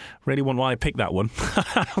 Really wouldn't want to pick that one.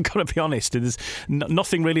 I've got to be honest. There's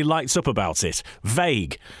nothing really lights up about it.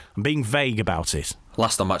 Vague. I'm being vague about it.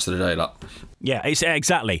 Last on match of the day, that. Yeah,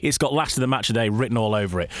 exactly. It's got last of the match of the day written all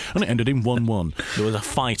over it. And it ended in 1-1. There was a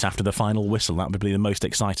fight after the final whistle. That would be the most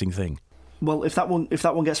exciting thing. Well, if that one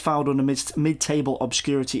gets fouled under mid-table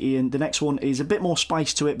obscurity, Ian, the next one is a bit more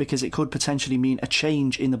spice to it because it could potentially mean a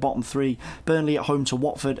change in the bottom 3. Burnley at home to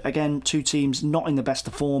Watford. Again, 2 teams not in the best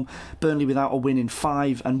of form. Burnley without a win in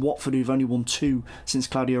 5, and Watford who've only won 2 since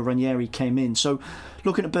Claudio Ranieri came in. So,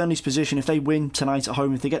 looking at Burnley's position, if they win tonight at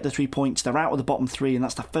home, if they get the 3 points, they're out of the bottom 3, and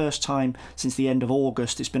that's the first time since the end of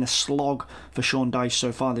August. It's been a slog for Sean Dyche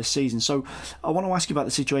so far this season. So, I want to ask you about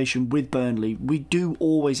the situation with Burnley. We do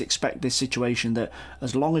always expect this situation that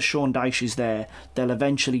as long as Sean Dyche is there, they'll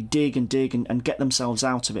eventually dig and get themselves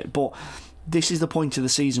out of it. But this is the point of the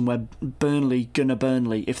season where Burnley,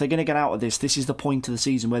 if they're going to get out of this is the point of the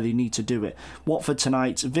season where they need to do it. Watford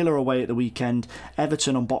tonight, Villa away at the weekend,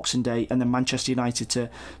 Everton on Boxing Day, and then Manchester United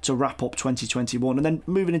to wrap up 2021. And then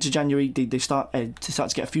moving into January, they start to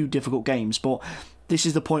get a few difficult games, but this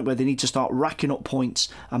is the point where they need to start racking up points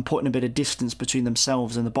and putting a bit of distance between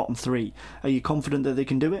themselves and the bottom 3. Are you confident that they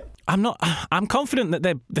can do it? I'm confident that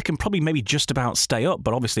they can probably maybe just about stay up,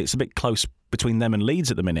 but obviously it's a bit close between them and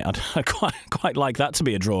Leeds at the minute. I'd quite like that to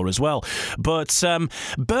be a draw as well. But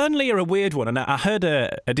Burnley are a weird one, and I heard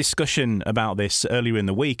a discussion about this earlier in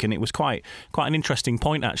the week, and it was quite an interesting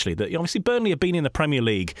point actually. That obviously Burnley have been in the Premier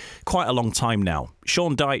League quite a long time now.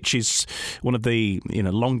 Sean Dyche is one of the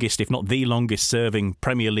longest, if not the longest, serving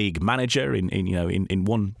Premier League manager in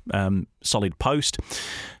one solid post.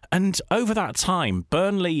 And over that time,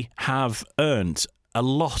 Burnley have earned a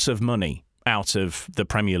lot of money out of the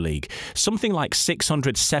Premier League. Something like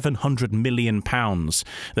 600-700 million pounds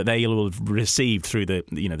that they will have received through the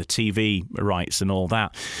TV rights and all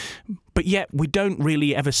that. But yet we don't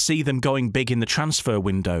really ever see them going big in the transfer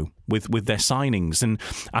window with their signings. And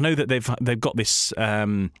I know that they've got this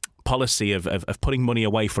policy of putting money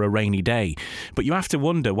away for a rainy day. But you have to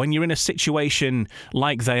wonder, when you're in a situation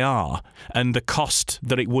like they are, and the cost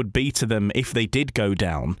that it would be to them if they did go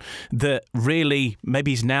down, that really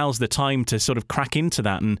maybe now's the time to sort of crack into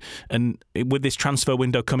that and with this transfer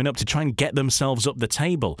window coming up, to try and get themselves up the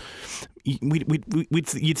table.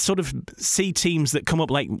 You'd sort of see teams that come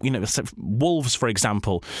up like, Wolves, for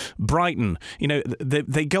example, Brighton,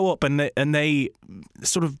 they go up and they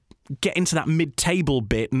sort of get into that mid-table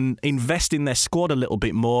bit and invest in their squad a little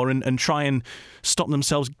bit more and try and stop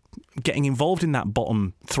themselves getting involved in that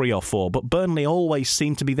bottom 3 or 4. But Burnley always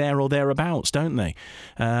seem to be there or thereabouts, don't they?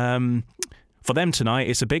 For them tonight,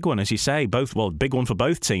 it's a big one, as you say. Big one for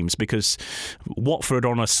both teams, because Watford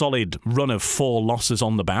are on a solid run of 4 losses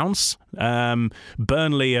on the bounce.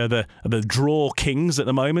 Burnley are the draw kings at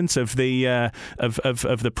the moment of the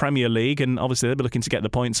Premier League, and obviously they'll be looking to get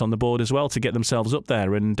the points on the board as well to get themselves up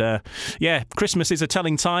there. And Christmas is a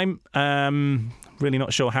telling time. Really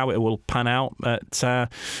not sure how it will pan out. But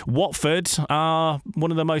Watford are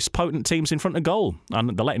one of the most potent teams in front of goal,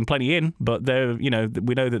 and they're letting plenty in. But we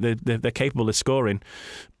know that they're capable of scoring.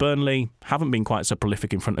 Burnley haven't been quite so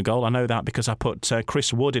prolific in front of goal. I know that because I put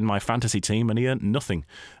Chris Wood in my fantasy team and he earned nothing.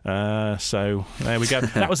 So there we go.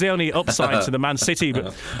 That was the only upside to the Man City.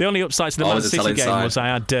 But the only upside to the Man City game was I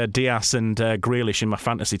had Diaz and Grealish in my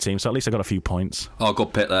fantasy team. So at least I got a few points. Oh,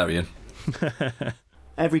 good pick there, Ian.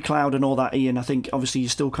 Every cloud and all that, Ian. I think obviously you're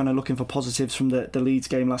still kind of looking for positives from the Leeds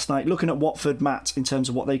game last night. Looking at Watford, Matt, in terms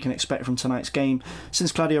of what they can expect from tonight's game.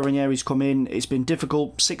 Since Claudio Ranieri's come in, it's been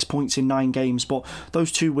difficult. 6 points in 9 games, but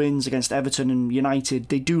those 2 wins against Everton and United,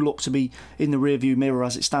 they do look to be in the rearview mirror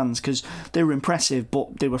as it stands, because they were impressive,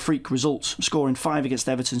 but they were freak results. Scoring 5 against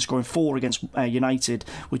Everton, scoring 4 against United,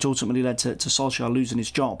 which ultimately led to Solskjaer losing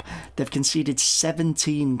his job. They've conceded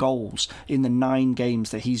 17 goals in the 9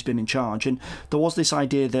 games that he's been in charge, and there was this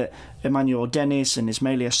idea that Emmanuel Dennis and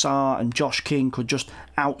Ismaila Sarr and Josh King could just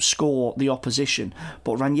outscore the opposition,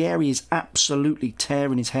 but Ranieri is absolutely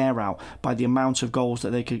tearing his hair out by the amount of goals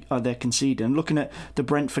that they're conceding. And looking at the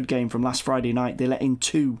Brentford game from last Friday night, they let in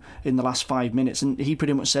 2 in the last 5 minutes, and he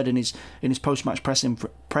pretty much said in his post-match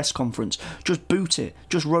press conference, just boot it,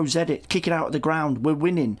 just rosette it, kick it out of the ground, we're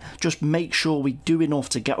winning, just make sure we do enough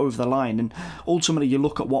to get over the line. And ultimately you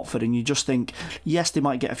look at Watford and you just think, yes, they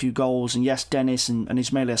might get a few goals, and yes, Dennis and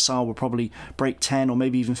Ismaila Sarr will probably break 10 or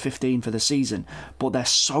maybe even 15 for the season, but they're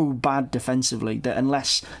so bad defensively that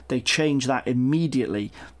unless they change that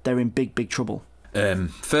immediately, they're in big trouble.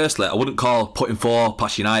 Firstly, I wouldn't call putting 4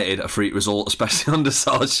 past United a freak result, especially under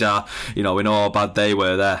Solskjaer. You know, we know how bad they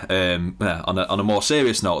were there. On a more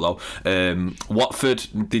serious note, though, Watford,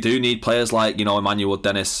 they do need players like, you know, Emmanuel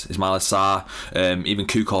Dennis, Ismaila Sarr, even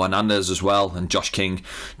Cuco Hernandez as well, and Josh King,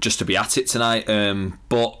 just to be at it tonight.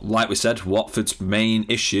 But like we said, Watford's main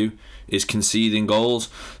issue is conceding goals,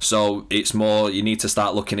 so it's more you need to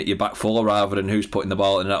start looking at your back 4 rather than who's putting the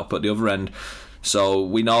ball in and up at the other end. So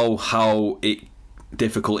we know how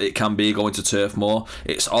difficult it can be going to Turf Moor.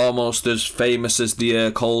 It's almost as famous as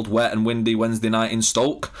the cold, wet and windy Wednesday night in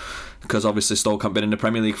Stoke, because obviously Stoke haven't been in the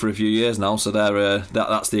Premier League for a few years now, so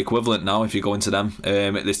that's the equivalent now if you go into them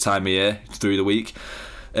at this time of year through the week.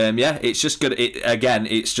 It's just good.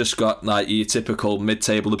 It's just got like your typical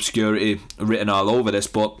mid-table obscurity written all over this,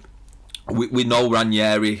 but we know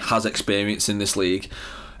Ranieri has experience in this league.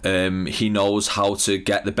 He knows how to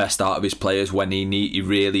get the best out of his players when he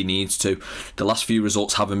really needs to. The last few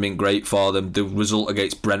results haven't been great for them. The result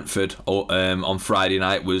against Brentford on Friday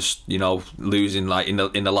night was, you know, losing like in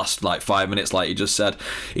the last like 5 minutes, like you just said.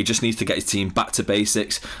 He just needs to get his team back to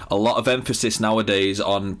basics. A lot of emphasis nowadays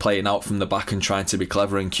on playing out from the back and trying to be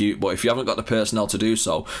clever and cute, but if you haven't got the personnel to do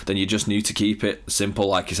so, then you just need to keep it simple,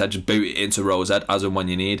 like you said, just boot it into Rosette as and when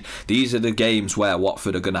you need. These are the games where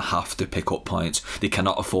Watford are going to have to pick up points. They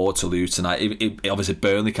cannot afford to lose tonight. Obviously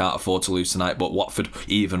Burnley can't afford to lose tonight, but Watford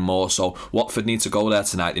even more so. Watford need to go there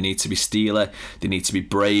tonight. They need to be steely, they need to be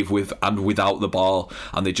brave with and without the ball,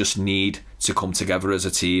 and they just need to come together as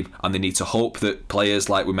a team, and they need to hope that players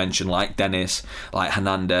like we mentioned, like Dennis, like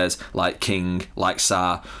Hernandez, like King, like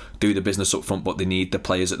Sarr, do the business up front, but they need the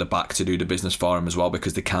players at the back to do the business for them as well,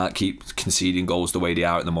 because they can't keep conceding goals the way they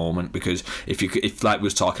are at the moment. Because if like we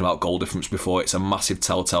was talking about goal difference before, it's a massive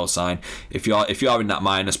telltale sign. If you're in that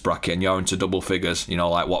minus bracket and you're into double figures, you know,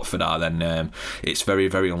 like Watford are, then it's very,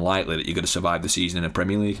 very unlikely that you're going to survive the season in the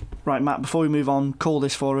Premier League. Right, Matt, before we move on, call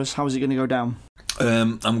this for us. How is it going to go down?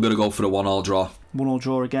 I'm going to go for a 1-1 draw. 1-1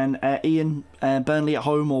 draw again. Ian, Burnley at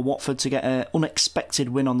home or Watford to get an unexpected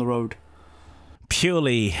win on the road?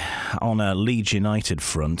 Purely on a Leeds United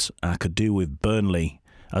front, I could do with Burnley.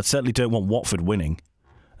 I certainly don't want Watford winning.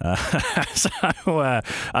 So I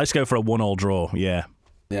just go for a 1-1 draw, yeah.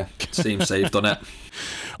 Yeah, seems safe, doesn't it?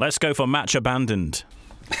 Let's go for match abandoned.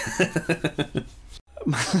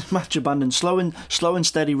 Match abandoned. Slow and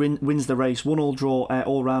steady wins the race. 1-1 draw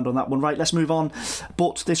all round on that one. Right, let's move on.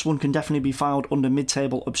 But this one can definitely be filed under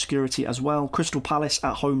mid-table obscurity as well. Crystal Palace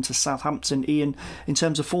at home to Southampton. Ian, in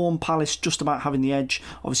terms of form, Palace just about having the edge.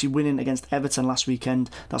 Obviously winning against Everton last weekend.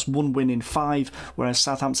 That's 1 win in 5, whereas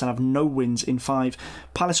Southampton have no wins in 5.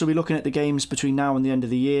 Palace will be looking at the games between now and the end of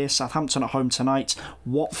the year. Southampton at home tonight.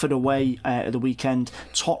 Watford away at the weekend.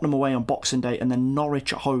 Tottenham away on Boxing Day. And then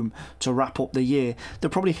Norwich at home to wrap up the year. They'll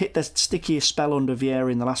probably hit the stickiest spell under Vieira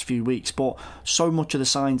in the last few weeks, but so much of the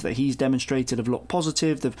signs that he's demonstrated have looked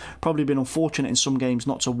positive. They've probably been unfortunate in some games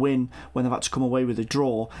not to win when they've had to come away with a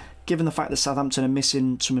draw. Given the fact that Southampton are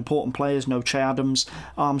missing some important players, no Che Adams,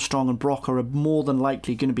 Armstrong and Brock are more than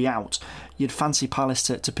likely going to be out, you'd fancy Palace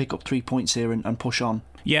to pick up 3 points here and push on.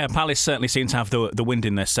 Yeah, Palace certainly seem to have the wind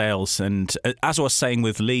in their sails, and as I was saying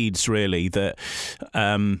with Leeds, really, that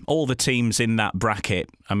all the teams in that bracket,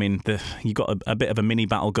 I mean, you've got a bit of a mini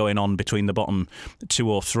battle going on between the bottom 2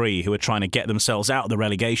 or 3 who are trying to get themselves out of the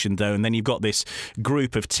relegation zone, and then you've got this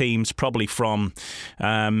group of teams probably from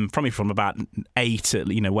about 8,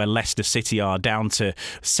 you know, where Leicester City are, down to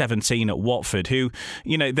 17 at Watford, who,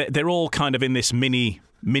 you know, they're all kind of in this mini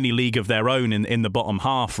mini league of their own in the bottom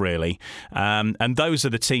half, really. And those are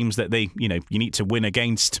the teams that you need to win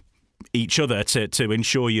against each other to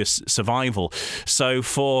ensure your survival. So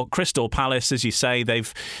for Crystal Palace, as you say,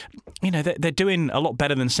 they're doing a lot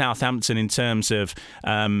better than Southampton in terms of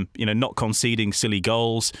not conceding silly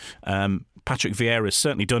goals. Patrick Vieira's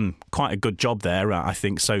certainly done quite a good job there, I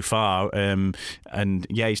think, so far. And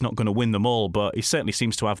yeah, he's not going to win them all, but he certainly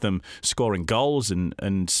seems to have them scoring goals and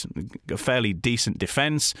a fairly decent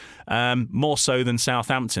defence, more so than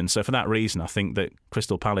Southampton. So for that reason, I think that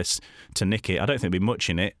Crystal Palace to nick it, I don't think there'll be much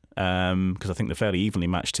in it, because I think they're fairly evenly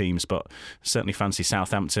matched teams, but certainly fancy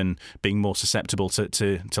Southampton being more susceptible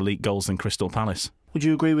to leak goals than Crystal Palace. Would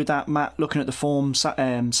you agree with that, Matt? Looking at the form,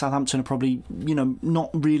 Southampton are probably, not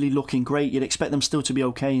really looking great. You'd expect them still to be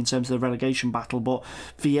okay in terms of the relegation battle, but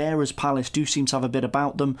Vieira's Palace do seem to have a bit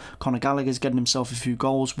about them. Conor Gallagher's getting himself a few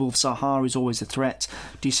goals. Wilf Zaha is always a threat.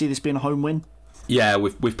 Do you see this being a home win? Yeah,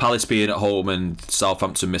 with Palace being at home and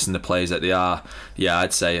Southampton missing the players that they are, yeah,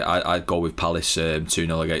 I'd say I'd go with Palace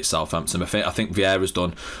 2-0 against Southampton. I think Vieira's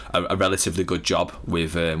done a relatively good job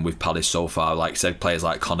with Palace so far. Like I said, players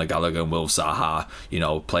like Conor Gallagher and Wilf Zaha,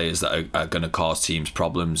 players that are going to cause teams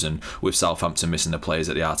problems. And with Southampton missing the players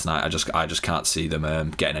that they are tonight, I just can't see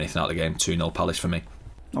them getting anything out of the game. 2-0 Palace for me.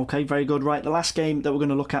 Okay, very good. Right, the last game that we're going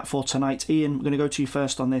to look at for tonight, Ian, we're going to go to you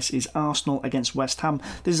first on this, is Arsenal against West Ham.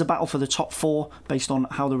 This is a battle for the top four based on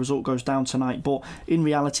how the result goes down tonight, but in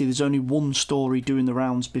reality there's only one story doing the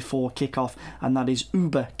rounds before kick-off, and that is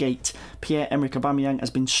Ubergate. Pierre-Emerick Aubameyang has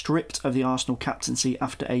been stripped of the Arsenal captaincy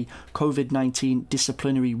after a COVID-19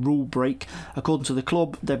 disciplinary rule break. According to the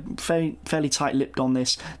club, they're fairly tight-lipped on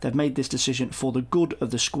this. They've made this decision for the good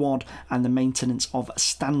of the squad and the maintenance of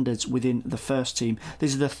standards within the first team.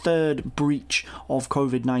 This is the third breach of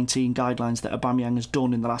COVID-19 guidelines that Aubameyang has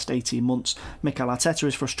done in the last 18 months. Mikel Arteta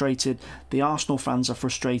is frustrated. The Arsenal fans are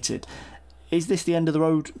frustrated. Is this the end of the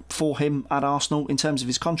road for him at Arsenal? In terms of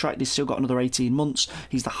his contract, he's still got another 18 months.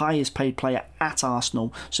 He's the highest paid player at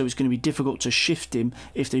Arsenal, so it's going to be difficult to shift him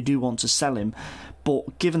if they do want to sell him.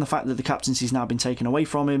 But given the fact that the captaincy's now been taken away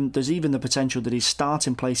from him, there's even the potential that his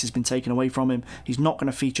starting place has been taken away from him. He's not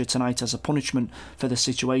going to feature tonight as a punishment for the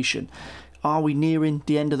situation. Are we nearing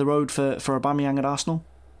the end of the road for Aubameyang at Arsenal?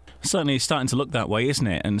 Certainly it's starting to look that way, isn't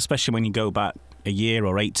it? And especially when you go back a year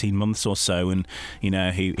or 18 months or so, and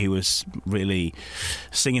he was really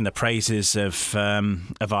singing the praises of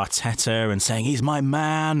Arteta and saying he's my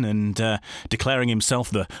man, and declaring himself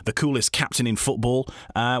the coolest captain in football,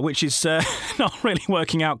 which is not really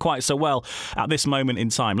working out quite so well at this moment in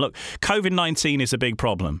time. Look, COVID-19 is a big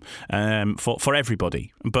problem for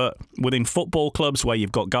everybody, but within football clubs where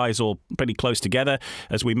you've got guys all pretty close together,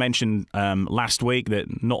 as we mentioned last week,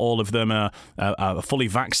 that not all of them are fully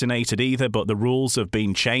vaccinated either, but the rules have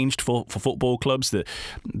been changed for football clubs. That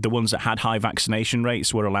the ones that had high vaccination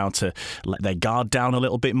rates were allowed to let their guard down a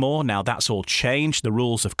little bit more. Now that's all changed. The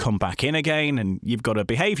rules have come back in again, and you've got to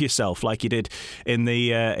behave yourself like you did in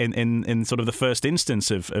the in sort of the first instance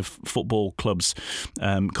of football clubs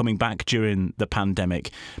coming back during the pandemic.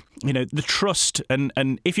 The trust, and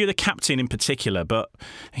if you're the captain in particular, but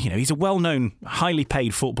he's a well-known, highly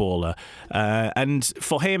paid footballer, and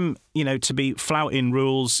for him, to be flouting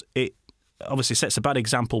rules, it obviously sets a bad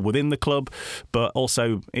example within the club, but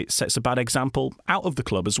also it sets a bad example out of the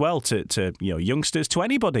club as well to youngsters, to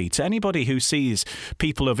anybody who sees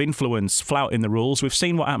people of influence flouting the rules. We've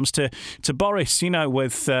seen what happens to Boris,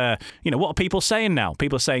 with what are people saying now?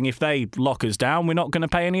 People are saying if they lock us down, we're not going to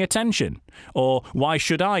pay any attention, or why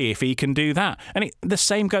should I if he can do that? And the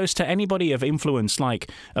same goes to anybody of influence like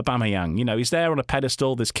Aubameyang. He's there on a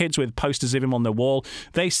pedestal. There's kids with posters of him on the wall.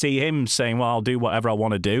 They see him saying, well, I'll do whatever I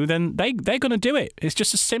want to do, then they're going to do it. It's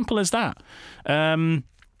just as simple as that.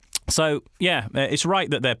 So, yeah, it's right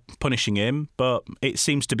that they're punishing him, but it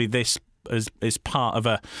seems to be this as part of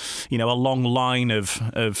a long line of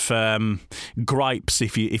gripes,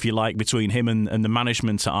 if you like, between him and the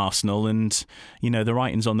management at Arsenal, and the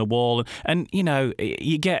writing's on the wall, and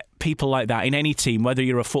you get people like that in any team, whether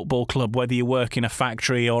you're a football club, whether you work in a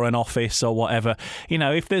factory or an office or whatever.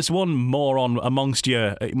 If there's one moron amongst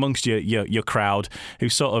your crowd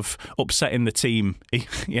who's sort of upsetting the team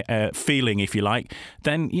feeling, if you like,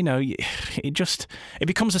 then it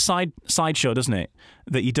becomes a sideshow, doesn't it,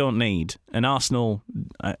 that you don't need. And Arsenal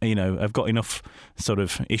have got enough sort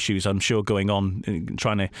of issues, I'm sure, going on,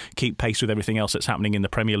 trying to keep pace with everything else that's happening in the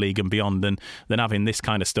Premier League and beyond, than having this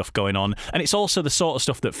kind of stuff going on. And it's also the sort of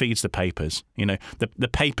stuff that feeds reads the papers. The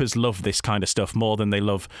papers love this kind of stuff more than they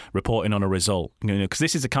love reporting on a result. Because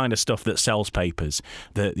this is the kind of stuff that sells papers.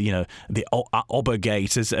 The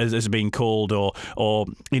Obergate, as being called, or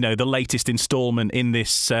the latest instalment in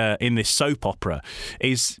this soap opera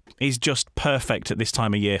is just perfect at this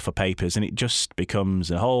time of year for papers, and it just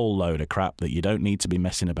becomes a whole load of crap that you don't need to be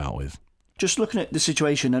messing about with. Just looking at the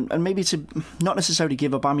situation, and maybe to not necessarily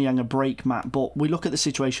give Aubameyang a break, Matt, but we look at the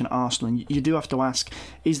situation at Arsenal, and you do have to ask,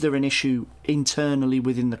 is there an issue internally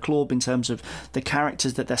within the club in terms of the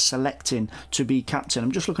characters that they're selecting to be captain?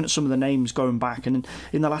 I'm just looking at some of the names going back, and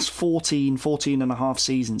in the last 14 and a half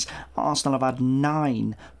seasons, Arsenal have had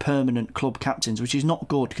 9 permanent club captains, which is not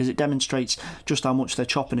good because it demonstrates just how much they're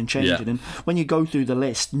chopping and changing. And when you go through the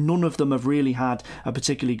list, none of them have really had a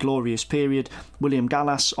particularly glorious period. William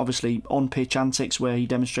Gallas, obviously on-pitch antics where he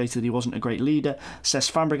demonstrated that he wasn't a great leader.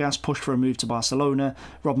 Cesc Fabregas pushed for a move to Barcelona.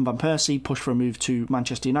 Robin van Persie pushed for a move to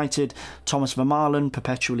Manchester United. Thomas Vermaelen,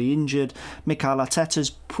 perpetually injured. Mikel Arteta's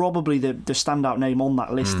probably the standout name on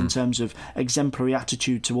that list in terms of exemplary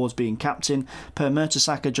attitude towards being captain. Per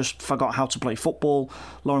Mertesacker just forgot how to play football.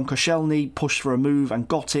 Lauren Koscielny pushed for a move and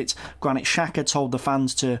got it. Granit Xhaka told the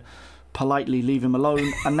fans to politely leave him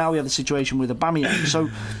alone, and now we have the situation with Aubameyang. So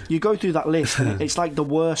you go through that list and it's like the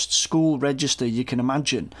worst school register you can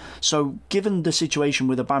imagine. So given the situation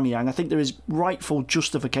with Aubameyang, I think there is rightful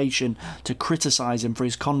justification to criticise him for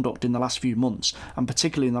his conduct in the last few months, and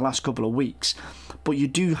particularly in the last couple of weeks. But you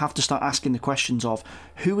do have to start asking the questions of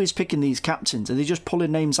who is picking these captains? Are they just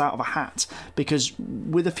pulling names out of a hat? Because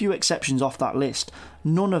with a few exceptions off that list,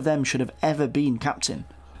 none of them should have ever been captain.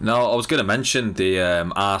 No, I was going to mention the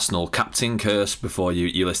Arsenal captain curse before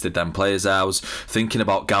you listed them players there. I was thinking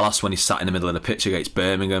about Gallas when he sat in the middle of the pitch against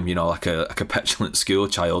Birmingham, like a petulant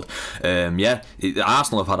schoolchild.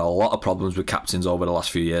 Arsenal have had a lot of problems with captains over the last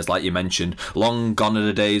few years, like you mentioned. Long gone are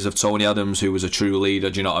the days of Tony Adams, who was a true leader,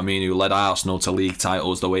 do you know what I mean, who led Arsenal to league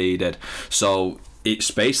titles the way he did. So it's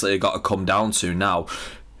basically got to come down to now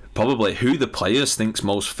probably who the players think's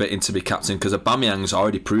most fitting to be captain, because Aubameyang's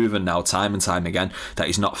already proven now time and time again that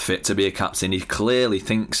he's not fit to be a captain. He clearly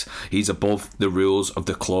thinks he's above the rules of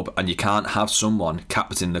the club, and you can't have someone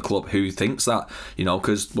captain the club who thinks that,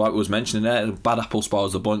 because like I was mentioning there, bad apple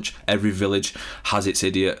spoils the bunch. Every village has its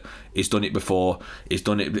idiot. He's done it before, he's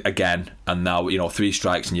done it again, and now 3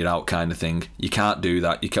 strikes and you're out kind of thing. You can't do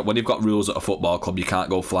that. When you've got rules at a football club, you can't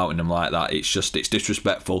go flouting them like that. It's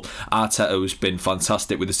disrespectful. Arteta's been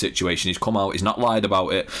fantastic with the situation. He's come out, he's not lied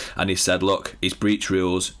about it, and he said, look, he's breached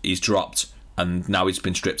rules, he's dropped, and now he's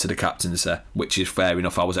been stripped to the captaincy, which is fair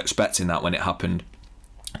enough. I was expecting that when it happened.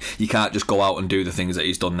 You can't just go out and do the things that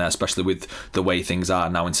he's done there, especially with the way things are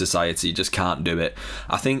now in society. You just can't do it.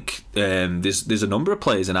 I think there's a number of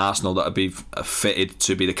players in Arsenal that would be fitted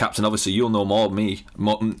to be the captain. Obviously, you'll know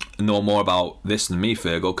more about this than me,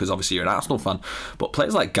 Fergal, because obviously you're an Arsenal fan. But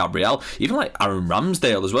players like Gabriel, even like Aaron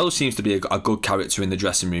Ramsdale as well, seems to be a good character in the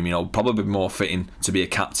dressing room. Probably more fitting to be a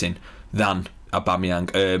captain than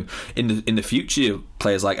Aubameyang. In the future,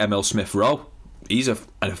 players like Emile Smith-Rowe, he's a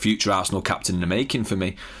future Arsenal captain in the making for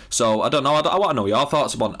me. So I don't know. I want to know your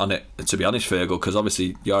thoughts on it, to be honest, Fergal, because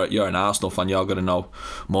obviously you're an Arsenal fan. You're going to know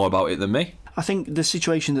more about it than me. I think the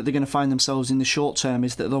situation that they're going to find themselves in the short term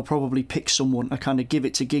is that they'll probably pick someone and kind of give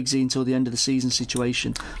it to Giggsy until the end of the season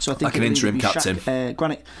situation. So I think like an interim captain.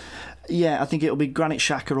 I think it'll be Granit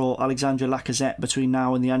Xhaka or Alexandre Lacazette between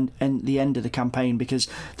now and the end of the campaign, because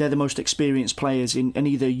they're the most experienced players in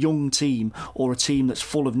either young team or a team that's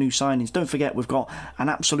full of new signings. Don't forget, we've got an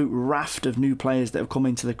absolute raft of new players that have come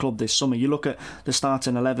into the club this summer. You look at the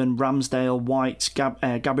starting 11, Ramsdale, White,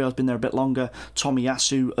 Gabriel's been there a bit longer,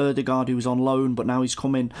 Tomiyasu, Ødegaard, who was on loan but now he's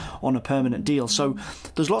come in on a permanent deal. So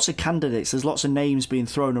there's lots of candidates, there's lots of names being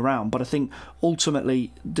thrown around, but I think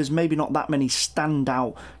ultimately there's maybe not that many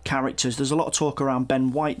standout characters. There's a lot of talk around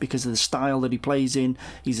Ben White because of the style that he plays in.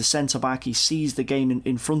 He's a centre-back, he sees the game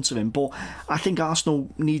in front of him. But I think Arsenal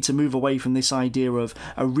need to move away from this idea of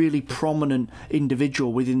a really prominent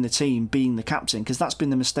individual within the team being the captain, because that's been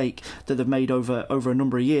the mistake that they've made over a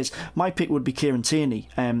number of years. My pick would be Kieran Tierney,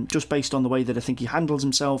 just based on the way that I think he handles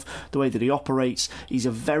himself, the way that he operates. He's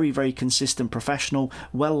a very, very consistent professional,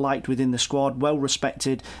 well liked within the squad, well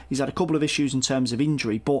respected. He's had a couple of issues in terms of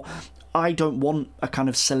injury, but I don't want a kind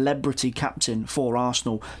of celebrity captain for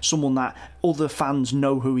Arsenal, someone that other fans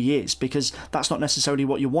know who he is, because that's not necessarily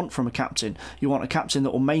what you want from a captain. You want a captain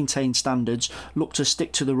that will maintain standards, look to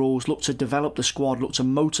stick to the rules, look to develop the squad, look to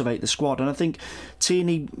motivate the squad. And I think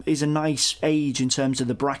Tierney is a nice age in terms of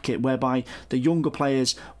the bracket whereby the younger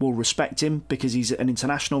players will respect him because he's an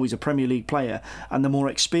international, he's a Premier League player, and the more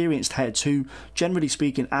experienced heads, who generally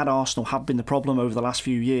speaking at Arsenal have been the problem over the last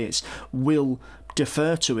few years, will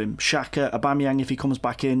defer to him. Xhaka, Aubameyang if he comes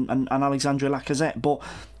back in, and Alexandre Lacazette. But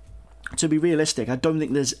to be realistic, I don't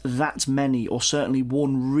think there's that many, or certainly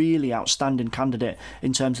one really outstanding candidate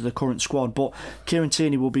in terms of the current squad. But Kieran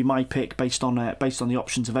Tierney will be my pick based on the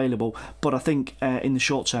options available. But I think in the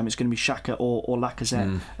short term it's going to be Xhaka or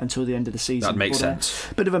Lacazette until the end of the season. That makes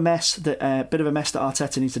sense. Bit of a mess that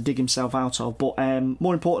Arteta needs to dig himself out of. But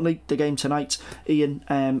more importantly, the game tonight, Ian.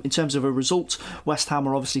 In terms of a result, West Ham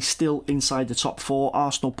are obviously still inside the top four.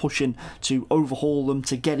 Arsenal pushing to overhaul them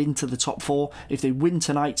to get into the top four. If they win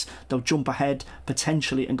tonight, they'll jump ahead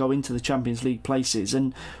potentially and go into the Champions League places.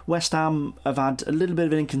 And West Ham have had a little bit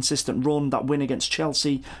of an inconsistent run. That win against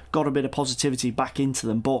Chelsea got a bit of positivity back into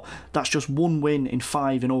them, but that's just one win in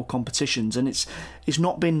 5 in all competitions, and it's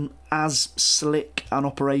not been as slick an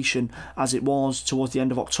operation as it was towards the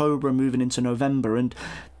end of October and moving into November. And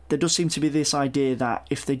there does seem to be this idea that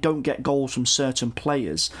if they don't get goals from certain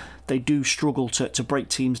players, they do struggle to break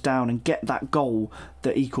teams down and get that goal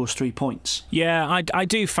that equals 3 points. Yeah, I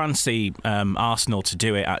do fancy Arsenal to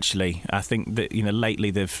do it, actually. I think that,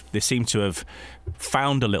 lately they seem to have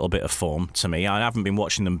found a little bit of form to me. I haven't been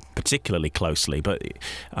watching them particularly closely, but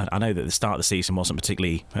I know that the start of the season wasn't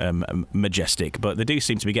particularly majestic, but they do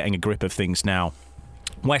seem to be getting a grip of things now.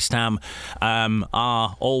 West Ham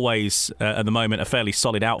are always, at the moment, a fairly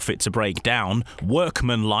solid outfit to break down,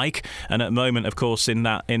 workmanlike, and at the moment, of course, in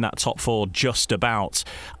that top four, just about.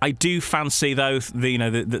 I do fancy, though,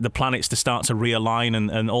 the planets to start to realign,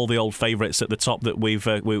 and all the old favourites at the top that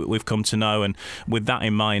we've come to know. And with that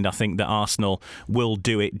in mind, I think that Arsenal will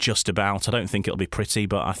do it just about. I don't think it'll be pretty,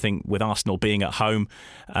 but I think with Arsenal being at home,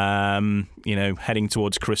 heading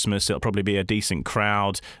towards Christmas, it'll probably be a decent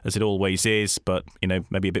crowd, as it always is, but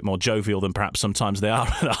maybe a bit more jovial than perhaps sometimes they are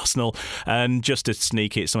at Arsenal, and just to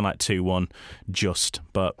sneak it, something like 2-1,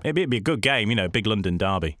 but it'd be a good game, big London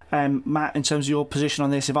derby. Matt, in terms of your position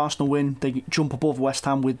on this, if Arsenal win, they jump above West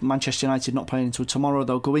Ham. With Manchester United not playing until tomorrow,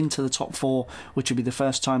 they'll go into the top four, which will be the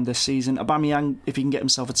first time this season. Aubameyang, if he can get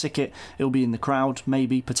himself a ticket, he'll be in the crowd,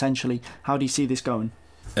 maybe, potentially. How do you see this going?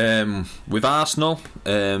 With Arsenal,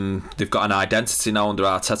 they've got an identity now under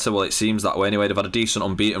Arteta. Well, it seems that way anyway. They've had a decent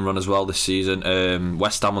unbeaten run as well this season.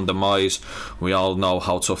 West Ham under Moyes, we all know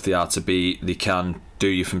how tough they are to beat. They can do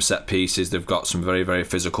you from set pieces. They've got some very, very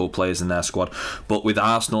physical players in their squad. But with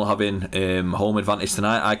Arsenal having home advantage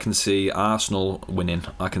tonight, I can see Arsenal winning.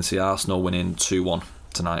 2-1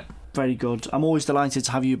 tonight. Very good. I'm always delighted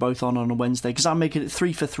to have you both on a Wednesday, because I'm making it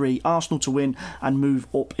 3 for 3, Arsenal to win and move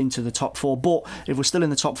up into the top four. But if we're still in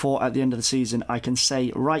the top four at the end of the season, I can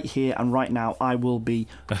say right here and right now, I will be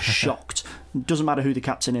shocked. Doesn't matter who the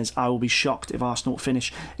captain is, I will be shocked if Arsenal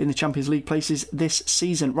finish in the Champions League places this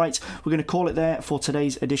season. Right, we're going to call it there for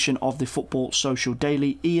today's edition of the Football Social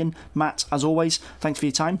Daily. Ian, Matt, as always, thanks for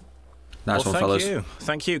your time. Nice one, fellas.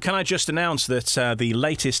 Thank you. Can I just announce that the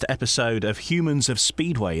latest episode of Humans of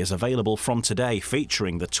Speedway is available from today,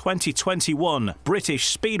 featuring the 2021 British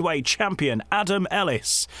Speedway champion Adam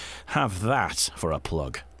Ellis. Have that for a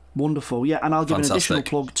plug. Wonderful, yeah, and I'll give an additional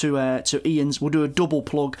plug to Ian's. We'll do a double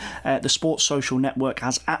plug. The Sports Social Network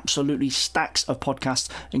has absolutely stacks of podcasts,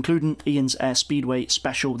 including Ian's Speedway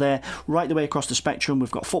special there, right the way across the spectrum.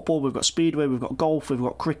 We've got football, we've got speedway, we've got golf, we've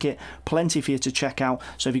got cricket, plenty for you to check out.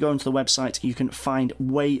 So if you go onto the website, you can find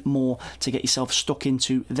way more to get yourself stuck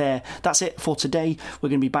into there. That's it for today. We're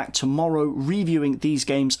going to be back tomorrow reviewing these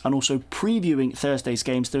games and also previewing Thursday's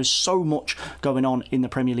games. There's so much going on in the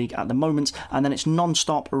Premier League at the moment, and then it's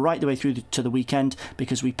non-stop right the way through to the weekend,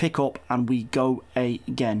 because we pick up and we go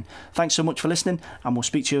again. Thanks so much for listening, and we'll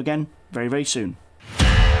speak to you again very, very soon.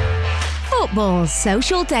 Football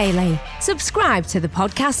Social Daily. Subscribe to the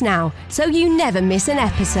podcast now so you never miss an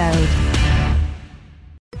episode.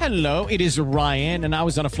 Hello, it is Ryan, and I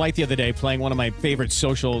was on a flight the other day playing one of my favorite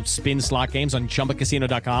social spin slot games on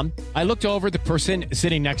ChumbaCasino.com. I looked over at the person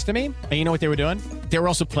sitting next to me, and you know what they were doing? They were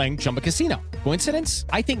also playing Chumba Casino. Coincidence?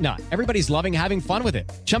 I think not. Everybody's loving having fun with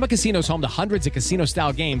it. Chumba Casino is home to hundreds of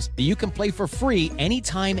casino-style games that you can play for free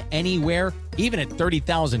anytime, anywhere, even at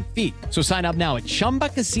 30,000 feet. So sign up now at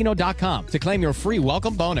ChumbaCasino.com to claim your free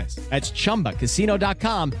welcome bonus. That's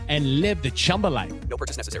ChumbaCasino.com and live the Chumba life. No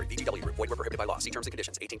purchase necessary. VGW. Void where prohibited by law. See terms and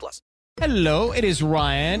conditions. 18+. Hello, it is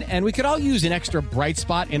Ryan, and we could all use an extra bright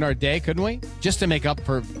spot in our day, couldn't we? Just to make up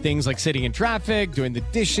for things like sitting in traffic, doing the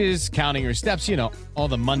dishes, counting your steps, you know, all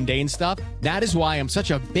the mundane stuff. That is why I'm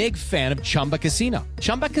such a big fan of Chumba Casino.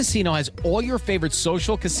 Chumba Casino has all your favorite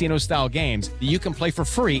social casino-style games that you can play for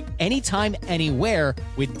free anytime, anywhere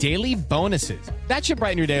with daily bonuses. That should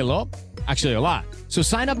brighten your day a little. Actually, a lot. So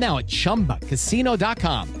sign up now at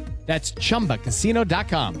ChumbaCasino.com. That's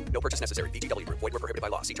ChumbaCasino.com. No purchase necessary. VGW Group. Void where prohibited by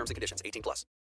law. See terms and conditions. 18+.